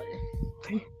 unidentifiable.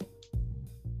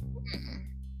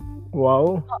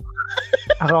 Wow.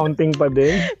 Accounting pa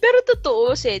din. Pero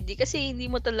totoo, Sedi, kasi hindi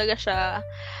mo talaga siya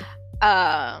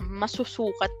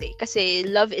masusukat eh. Kasi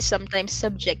love is sometimes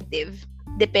subjective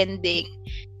depending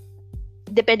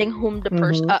whom the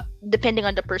person depending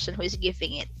on the person who is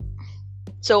giving it.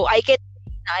 So I can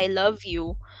say na I love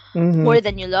you more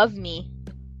than you love me.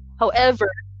 However,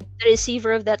 the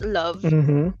receiver of that love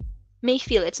may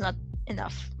feel it's not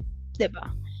enough. 'Di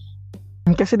ba?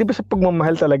 Kasi di ba sa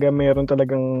pagmamahal talaga, meron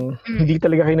talagang, hindi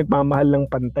talaga kayo nagmamahal ng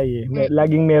pantay eh.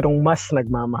 Laging merong mas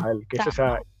nagmamahal kaysa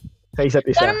sa isa't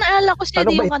isa. Parang naalala ko siya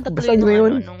yung kanta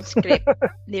tuloy nung script.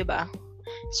 Di ba?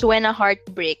 So when a heart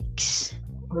breaks,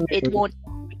 it won't.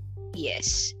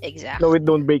 Yes, exactly. No, it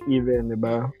don't break even, di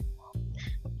ba?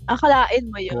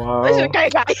 Akalain mo yun. Wow.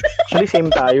 Kaya. Actually,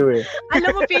 same tayo eh.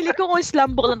 Alam mo, pili ko kung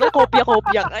slumber lang,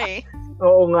 kopya-kopya ka eh.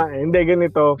 Oo nga eh. Hindi,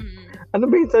 ganito. Ano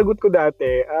ba yung sagot ko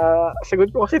dati?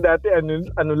 Sagot ko kasi dati, ano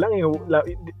lang yung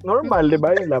normal, di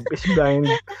ba? Yung love is blind.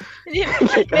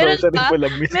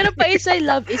 Meron pa isa,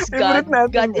 love is God.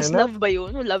 God is love ba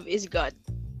yun? Love is God.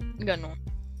 Ganon.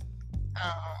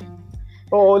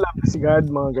 Oo, love is God,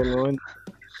 mga ganon.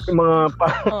 Yung mga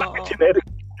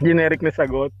generic na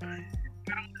sagot.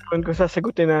 Kung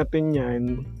sasagutin natin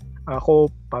yan, ako,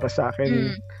 para sa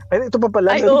akin, ay, ito pa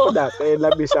pala, ito pa dati,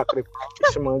 love is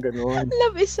sacrifice, mga ganon.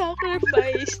 Love is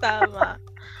sacrifice, tama.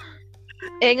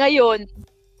 Ngayon,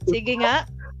 sige nga.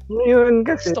 Ngayon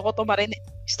kasi. Gusto ko to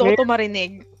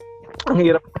marinig. Ang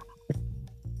hirap.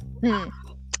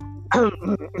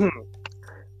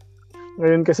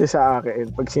 Ngayon kasi sa akin,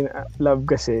 pag love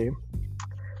kasi,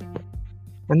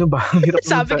 ano ba? Ang hirap.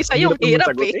 Sabi ko sa'yo,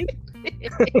 hirap eh.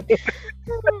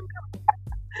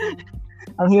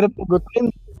 Ang hirap sagutin.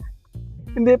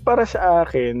 Hindi, para sa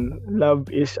akin,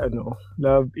 love is ang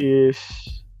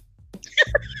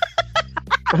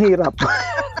hirap.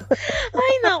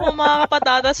 Ay, naku, mga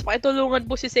kapatatas, pakitulungan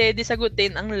po si Sedi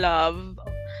sagutin ang love.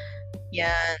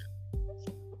 Yan.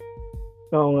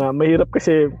 Oo nga, mahirap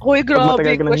kasi Hoy,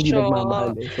 grabe question.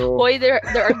 So, Hoy, there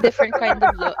are different kinds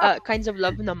of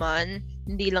love naman.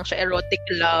 Hindi lang siya erotic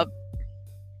love.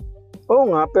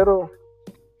 Oo nga, pero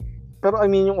I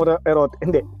mean yung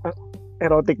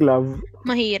erotic love.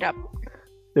 Mahirap.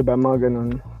 'Di ba, mga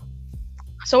ganun.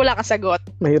 So wala kang sagot.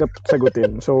 Mahirap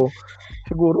sagutin. So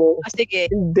siguro sige.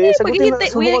 Hindi, sagutin na.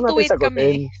 Subukan natin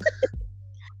sagutin.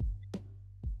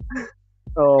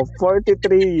 43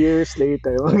 years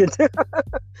later.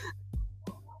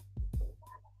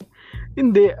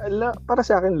 Hindi, para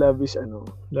sa akin love is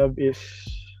love is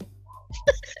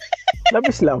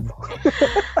love.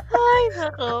 Ay,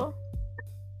 nako.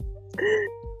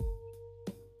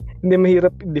 Hindi,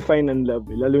 mahirap define ang love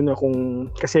lalo na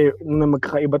kung kasi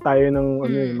magkakaiba tayo ng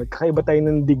magkakaiba tayo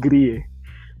ng degree eh.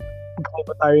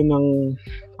 Magkakaiba tayo ng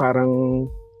parang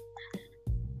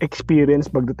experience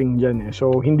pagdating diyan eh.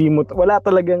 So wala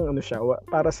talagang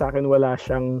para sa akin wala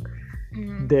siyang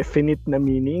definite na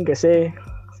meaning kasi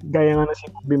gaya nga na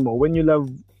sinabi mo, when you love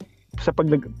sa pag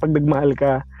nagmahal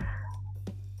ka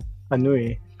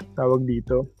tawag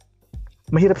dito,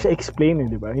 mahirap siya explain eh,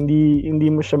 di ba?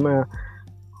 Hindi mo siya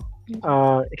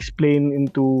explain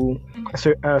into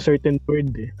a certain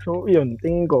word eh. So yun,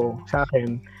 tingin ko sa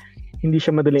akin, hindi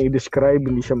siya madaling i-describe,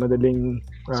 hindi siya madaling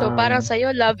so parang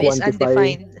sa'yo, love is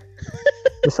undefined.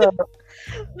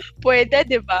 Pwede,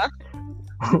 di ba?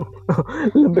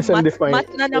 Love is undefined.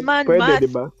 Mat na naman, pwede, di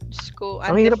ba? Diyos ko,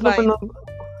 Ang hirap na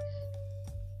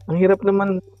Ang hirap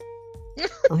naman.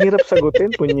 Ang hirap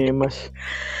sagutin, punyemas.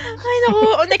 Ay, naku.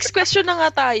 Next question na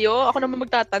nga tayo. Ako naman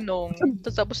magtatanong.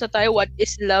 Tapos na tayo, what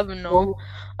is love, no?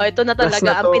 Ito na Last talaga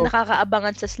na ang to.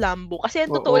 pinakakaabangan sa slambook. Kasi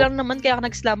ang totoo Oo. lang naman, kaya ka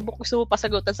nag-slambook, gusto mo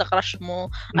pasagutan sa crush mo.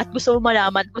 At gusto mo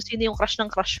malaman kung sino yung crush ng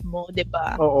crush mo, di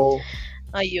ba? Oo.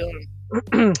 Ayun.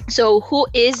 So, who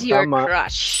is your Tama.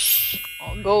 crush?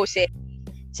 Oh, go, say.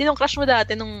 Sinong crush mo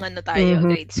dati nung tayo, Mhm.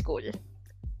 grade school?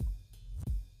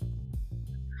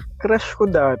 Crush ko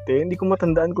dati, hindi ko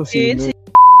matandaan kung sino.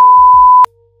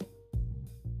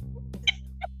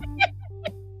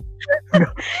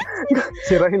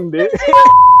 Sira hindi.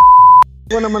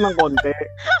 Ako naman ng konti.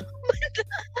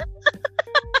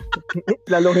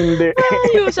 Lalong hindi.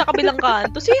 Ayun, sa kabilang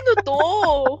kanto. Sino to?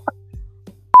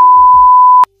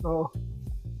 Oo.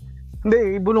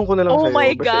 Hindi, ibulong ko na lang Oh sa'yo.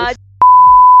 my Basta God.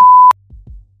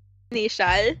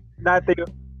 Initial? Dati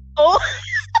yun. Oh.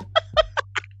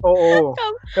 Oo.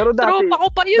 Pero dati, Tropa ko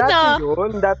pa yun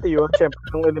dati yun. Siyempre,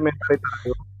 nung elementary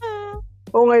tayo.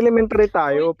 Oo nga, elementary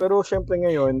tayo. Pero siyempre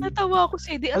ngayon, Natawa ako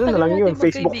sa ano na lang yun,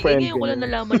 Facebook friend. Ngayon ko lang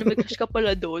nalaman na may crush ka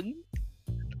pala doon.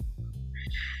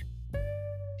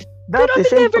 Dati, Pero never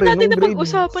siyempre, natin nung grade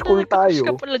napag-usapan na school may crush tayo,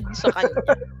 ka pala doon sa kanya.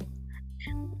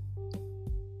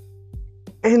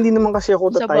 hindi naman kasi ako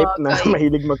the Sa type na bagay.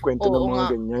 mahilig magkwento ng Oo mga nga.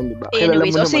 ganyan, di ba?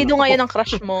 Anyways, so sino ako. ngayon ang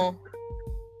crush mo?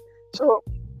 So,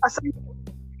 aside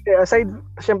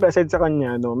sa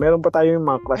kanya, no, meron pa tayo yung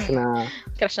mga crush na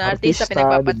Crush na artista, Artista,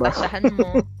 pinagpapantasyahan mo.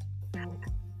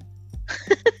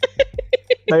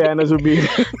 Diana Zubiri.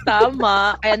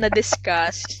 Tama, kaya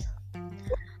na-discuss.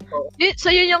 So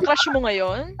yun yung crush mo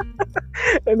ngayon?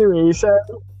 Anyways,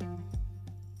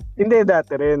 hindi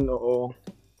dati rin, oo.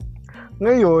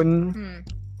 Ngayon,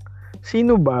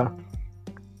 sino ba?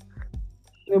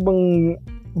 Sino bang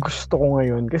gusto ko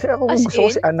ngayon? Kasi ako As gusto ko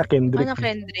in? si Anna Kendrick. Anna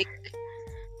Kendrick?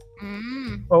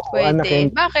 Oo, Anna Pwede.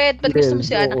 Kendrick. Bakit? Ba't gusto mo Yes,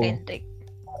 si Anna oo. Kendrick?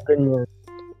 Ganyan.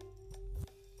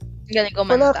 Galing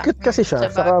kumanta. Wala, cute kasi siya.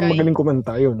 Sa Saka bagay. magaling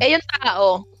kumanta yun. Eh, yung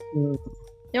tao. Mm,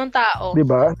 Yung tao. Di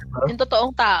ba? Yung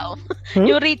totoong tao. Hmm?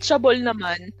 Yung reachable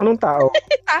naman. Anong tao?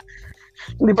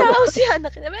 Hindi ba? Tao si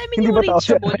Hannah. I mean, Hindi yung ba tao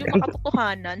si reachable, Hannah? yung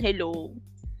makatotohanan. Hello.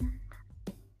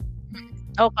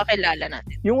 Kakilala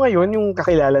natin. Yung ngayon, yung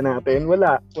kakilala natin,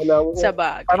 wala. Sa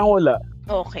bagay. Parang wala.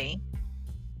 Okay.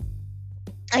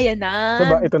 Ayan na.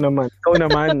 Diba? Ito naman. Ikaw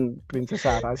naman, Princess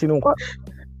Sarah. Sinong ka?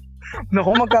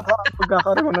 Naku,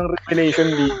 magkakaroon ng revelation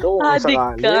dito. Kung Adik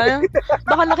sakali. ka.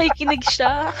 Baka nakikinig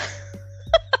siya.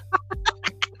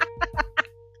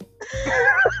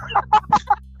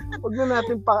 Huwag na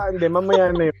natin hindi,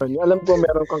 mamaya na yun. Alam ko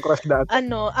meron kang crush dati.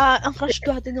 Ang crush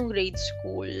ko natin nung grade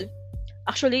school.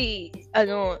 Actually,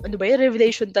 ano ba yung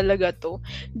revelation talaga to?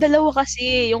 Dalawa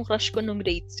kasi yung crush ko nung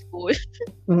grade school.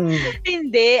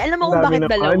 Hindi. Alam mo kung bakit Dami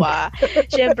naman. dalawa?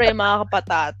 Siyempre, mga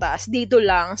kapatatas, dito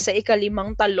lang sa ika-5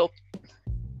 talop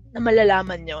na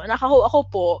malalaman nyo. Ako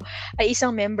po ay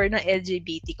isang member ng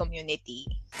LGBT community.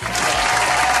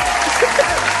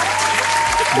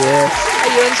 Yes.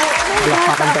 Ayun. So,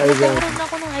 Lakpakan tayo dyan. nagkaroon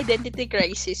ako ng identity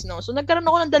crisis, no? So, nagkaroon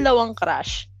ako ng dalawang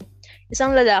crush.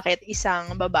 Isang lalaki at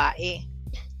isang babae.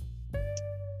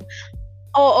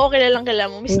 Oo, kilalang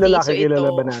mo. Yung lalaki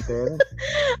kilala ba natin?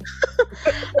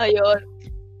 Ayun.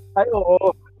 Ay,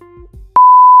 oo.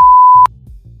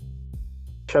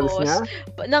 Charles Tapos, niya?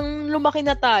 nang lumaki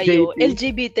na tayo, JP.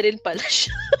 LGBT rin pala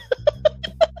siya.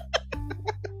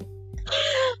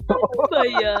 Ano ba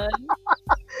yan?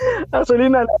 Actually,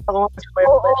 naalala ko kasi may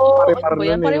ano ba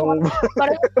yan?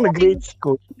 nag-grade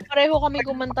school. Pareho kami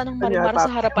kumanta ng Marimar sa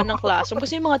harapan ng classroom.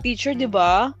 Kasi yung mga teacher, di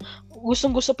ba?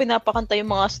 Gustong-gusto pinapakanta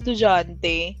yung mga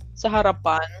estudyante sa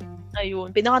harapan.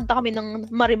 Ayun. Pinakanta kami ng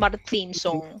Marimar theme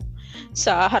song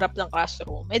sa harap ng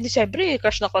classroom. Eh di syempre,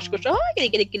 crush na crush ko siya.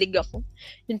 Ay, kinikilig ako.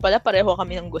 Yun pala, pareho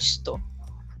kami ng gusto.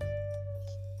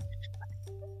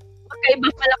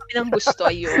 Magkaiba pala kami ng gusto,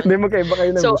 ayun. Hindi, magkaiba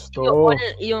kayo ng So, gusto.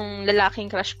 yung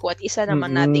lalaking crush ko at isa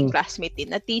naman nating classmate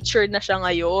din, na teacher na siya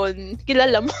ngayon.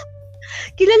 Kilala mo?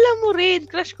 Kilala mo rin,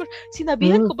 crush ko.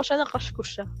 Sinabihan ko pa siya na crush ko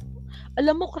siya.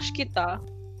 Alam mo, crush kita.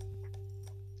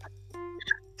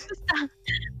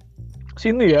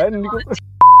 Sino yan? Hindi ko...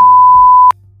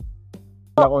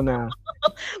 Ako na.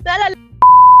 Naalala.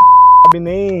 Sabi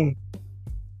na eh.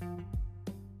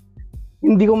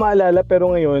 Hindi ko maalala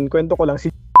pero ngayon, kwento ko lang si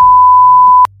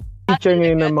teacher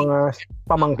ngayon ng mga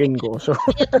pamangkin ko. So,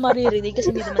 Hindi niya ito maririnig kasi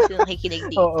hindi naman sila nakikinig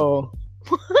dito. oo.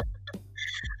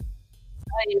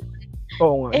 Ayun.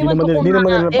 Oo nga. Hindi Ewan naman ko nila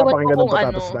kung napapakinggan ng kung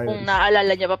patatas tayo. kung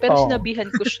naalala niya pa. Pero Oo. sinabihan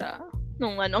ko siya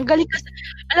Ang galing kasi.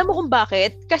 Alam mo kung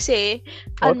bakit? Kasi,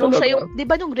 talaga? siya yung, di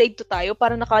ba nung grade 2 tayo,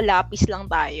 parang nakalapis lang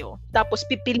tayo. Tapos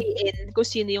pipiliin kung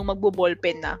sino yung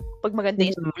magbo-ballpen na. Pag maganda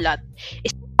yung sulat.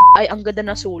 Ay, ang ganda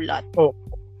na sulat. Oh.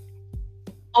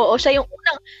 Oo, siya yung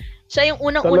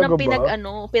unang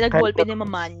pinag-ballpen ni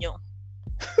Mamanyo.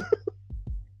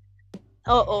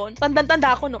 Oo,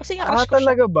 tanda ko, no? Kasi crush ko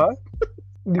talaga ba?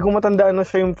 Hindi ko matandaan na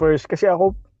siya yung first. Kasi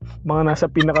ako, mga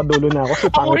nasa pinakadulo na ako.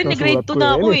 Ako rin, grade 2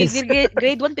 na ako eh.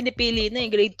 Grade 1 pinipili na eh.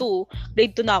 Grade 2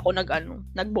 na ako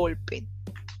nag-ballpen.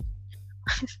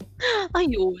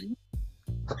 Ayun.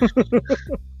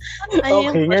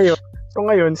 Okay, ngayon. So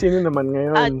ngayon, sino naman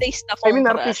ngayon? Taste na phone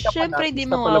crush. Artista Siyempre, di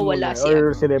artista mawawala si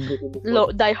or celebrity.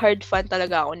 Die hard fan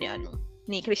talaga ako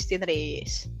ni Christine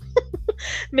Reyes.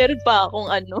 Meron pa akong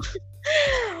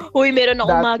meron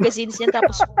akong magazines niyan,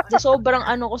 tapos sobrang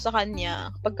ko sa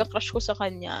kanya, pagka-crush ko sa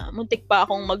kanya, muntik pa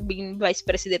akong maging vice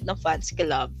president ng fans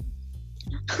club.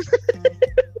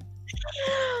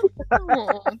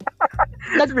 Oo.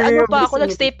 Nag-stay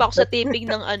pa ako sa taping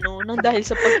ng dahil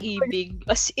sa pag-ibig.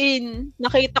 As in,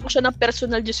 nakita ko siya ng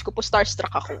personal, Diyos ko po,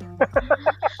 starstruck ako.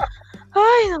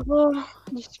 Ay, nako.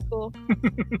 Diyos ko.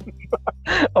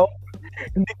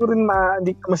 Hindi ko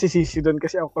masisisi doon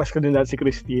kasi ako crush ko din dati si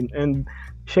Christine, and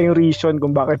siya yung reason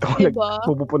kung bakit ako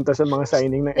pupunta sa mga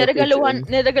signing ng FHM.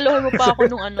 Niregaluhan mo pa ako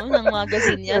ng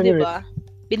magazine niya, di ba?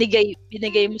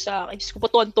 Binigay mo sa akin. Diyos ko po,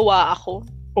 tuwan-tuwa ako.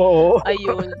 Oo.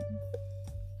 Ayun.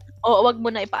 Oo, wag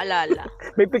mo na ipaalala.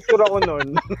 May picture ako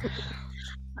noon.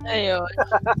 Ayun.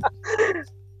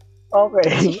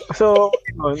 Okay. So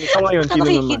ngayon, sino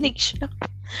naman? Nakikinig siya.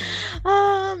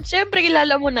 Siyempre,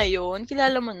 kilala mo na yun.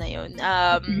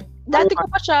 Dati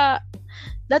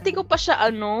ko pa siya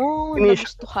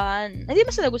nagustuhan. Hindi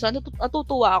ba siya nagustuhan?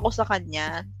 Natutuwa ako sa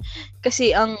kanya.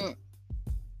 Kasi ang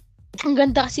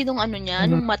ganda kasi nung niya,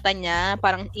 nung mata niya,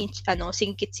 parang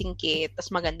singkit-singkit,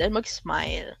 tas maganda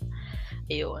mag-smile.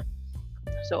 Ayun.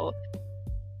 So,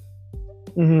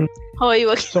 Hoy,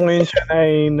 wag. So ngayon siya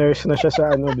ay nurse na siya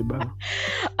sa di ba?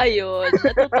 Ayun,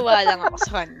 natutuwa lang ako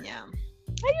sa kanya.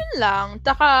 Ayun lang,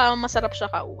 taka masarap siya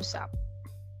kausap.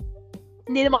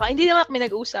 Hindi naman kami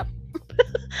nag-usap.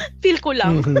 Feel ko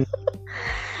lang.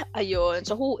 Ayun,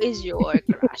 so who is your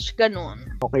crush? Ganon.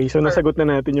 Okay, so nasagot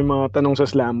na natin yung mga tanong sa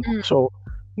slam. So,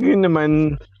 ngayon naman,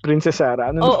 Princess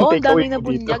Sarah, ang daming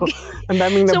nabunyag. Ang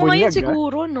daming nabunyag. So ngayon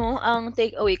siguro, ang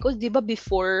takeaway ko, di ba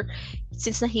before,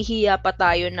 since nahihiya pa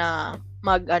tayo na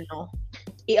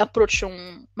i-approach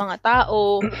yung mga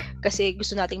tao, kasi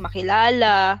gusto nating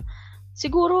makilala,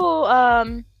 siguro,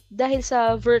 dahil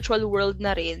sa virtual world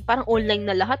na rin, parang online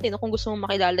na lahat kung gusto mong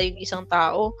makilala yung isang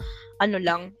tao,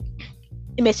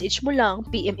 i-message mo lang,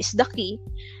 PM is the key,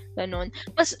 ganon.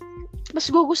 Mas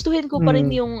gugustuhin ko pa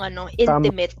rin yung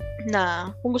intimate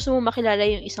na kung gusto mo makilala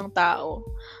yung isang tao,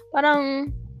 parang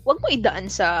wag mo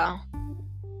idaan sa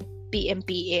PM.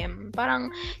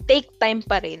 Parang take time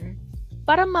pa rin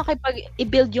para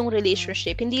i-build yung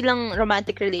relationship. Hindi lang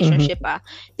romantic relationship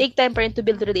Take time pa rin to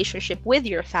build relationship with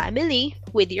your family,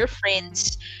 with your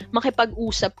friends.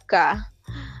 Makipag-usap ka.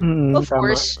 Of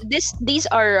course, these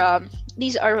are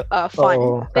fun.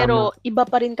 Pero iba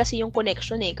pa rin kasi yung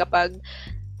connection kapag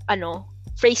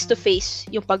face to face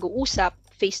yung pag-uusap,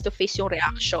 face to face yung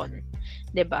reaction.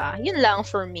 'Di ba? Yun lang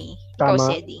for me. Ikaw,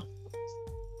 Sedi.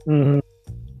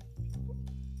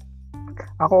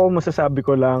 Ako, masasabi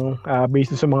ko lang,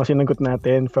 based sa mga sinagot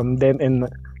natin from then and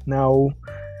now,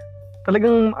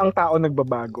 talagang ang tao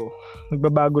nagbabago.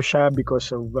 Nagbabago siya because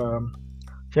of,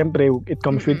 syempre, it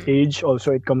comes with age,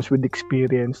 also it comes with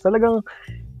experience. Talagang,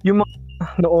 yung mga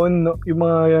noon, yung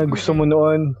mga gusto mo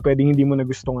noon, pwedeng hindi mo na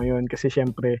gusto ngayon. Kasi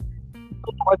syempre,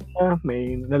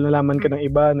 may nalalaman ka ng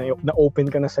iba, na-open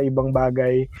ka na sa ibang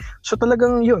bagay. So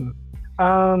talagang yun.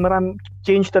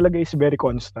 Change talaga is very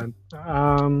constant.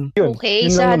 Yun. Okay,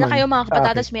 sana kayo mga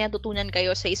kapatatas may natutunan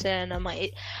kayo sa isa na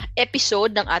mga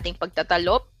episode ng ating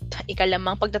pagtatalop.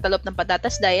 Ikalamang pagtatalop ng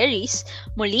Patatas Diaries.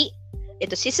 Muli,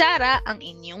 ito si Sarah, ang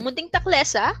inyong munting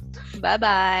taklesa.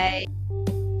 Bye-bye!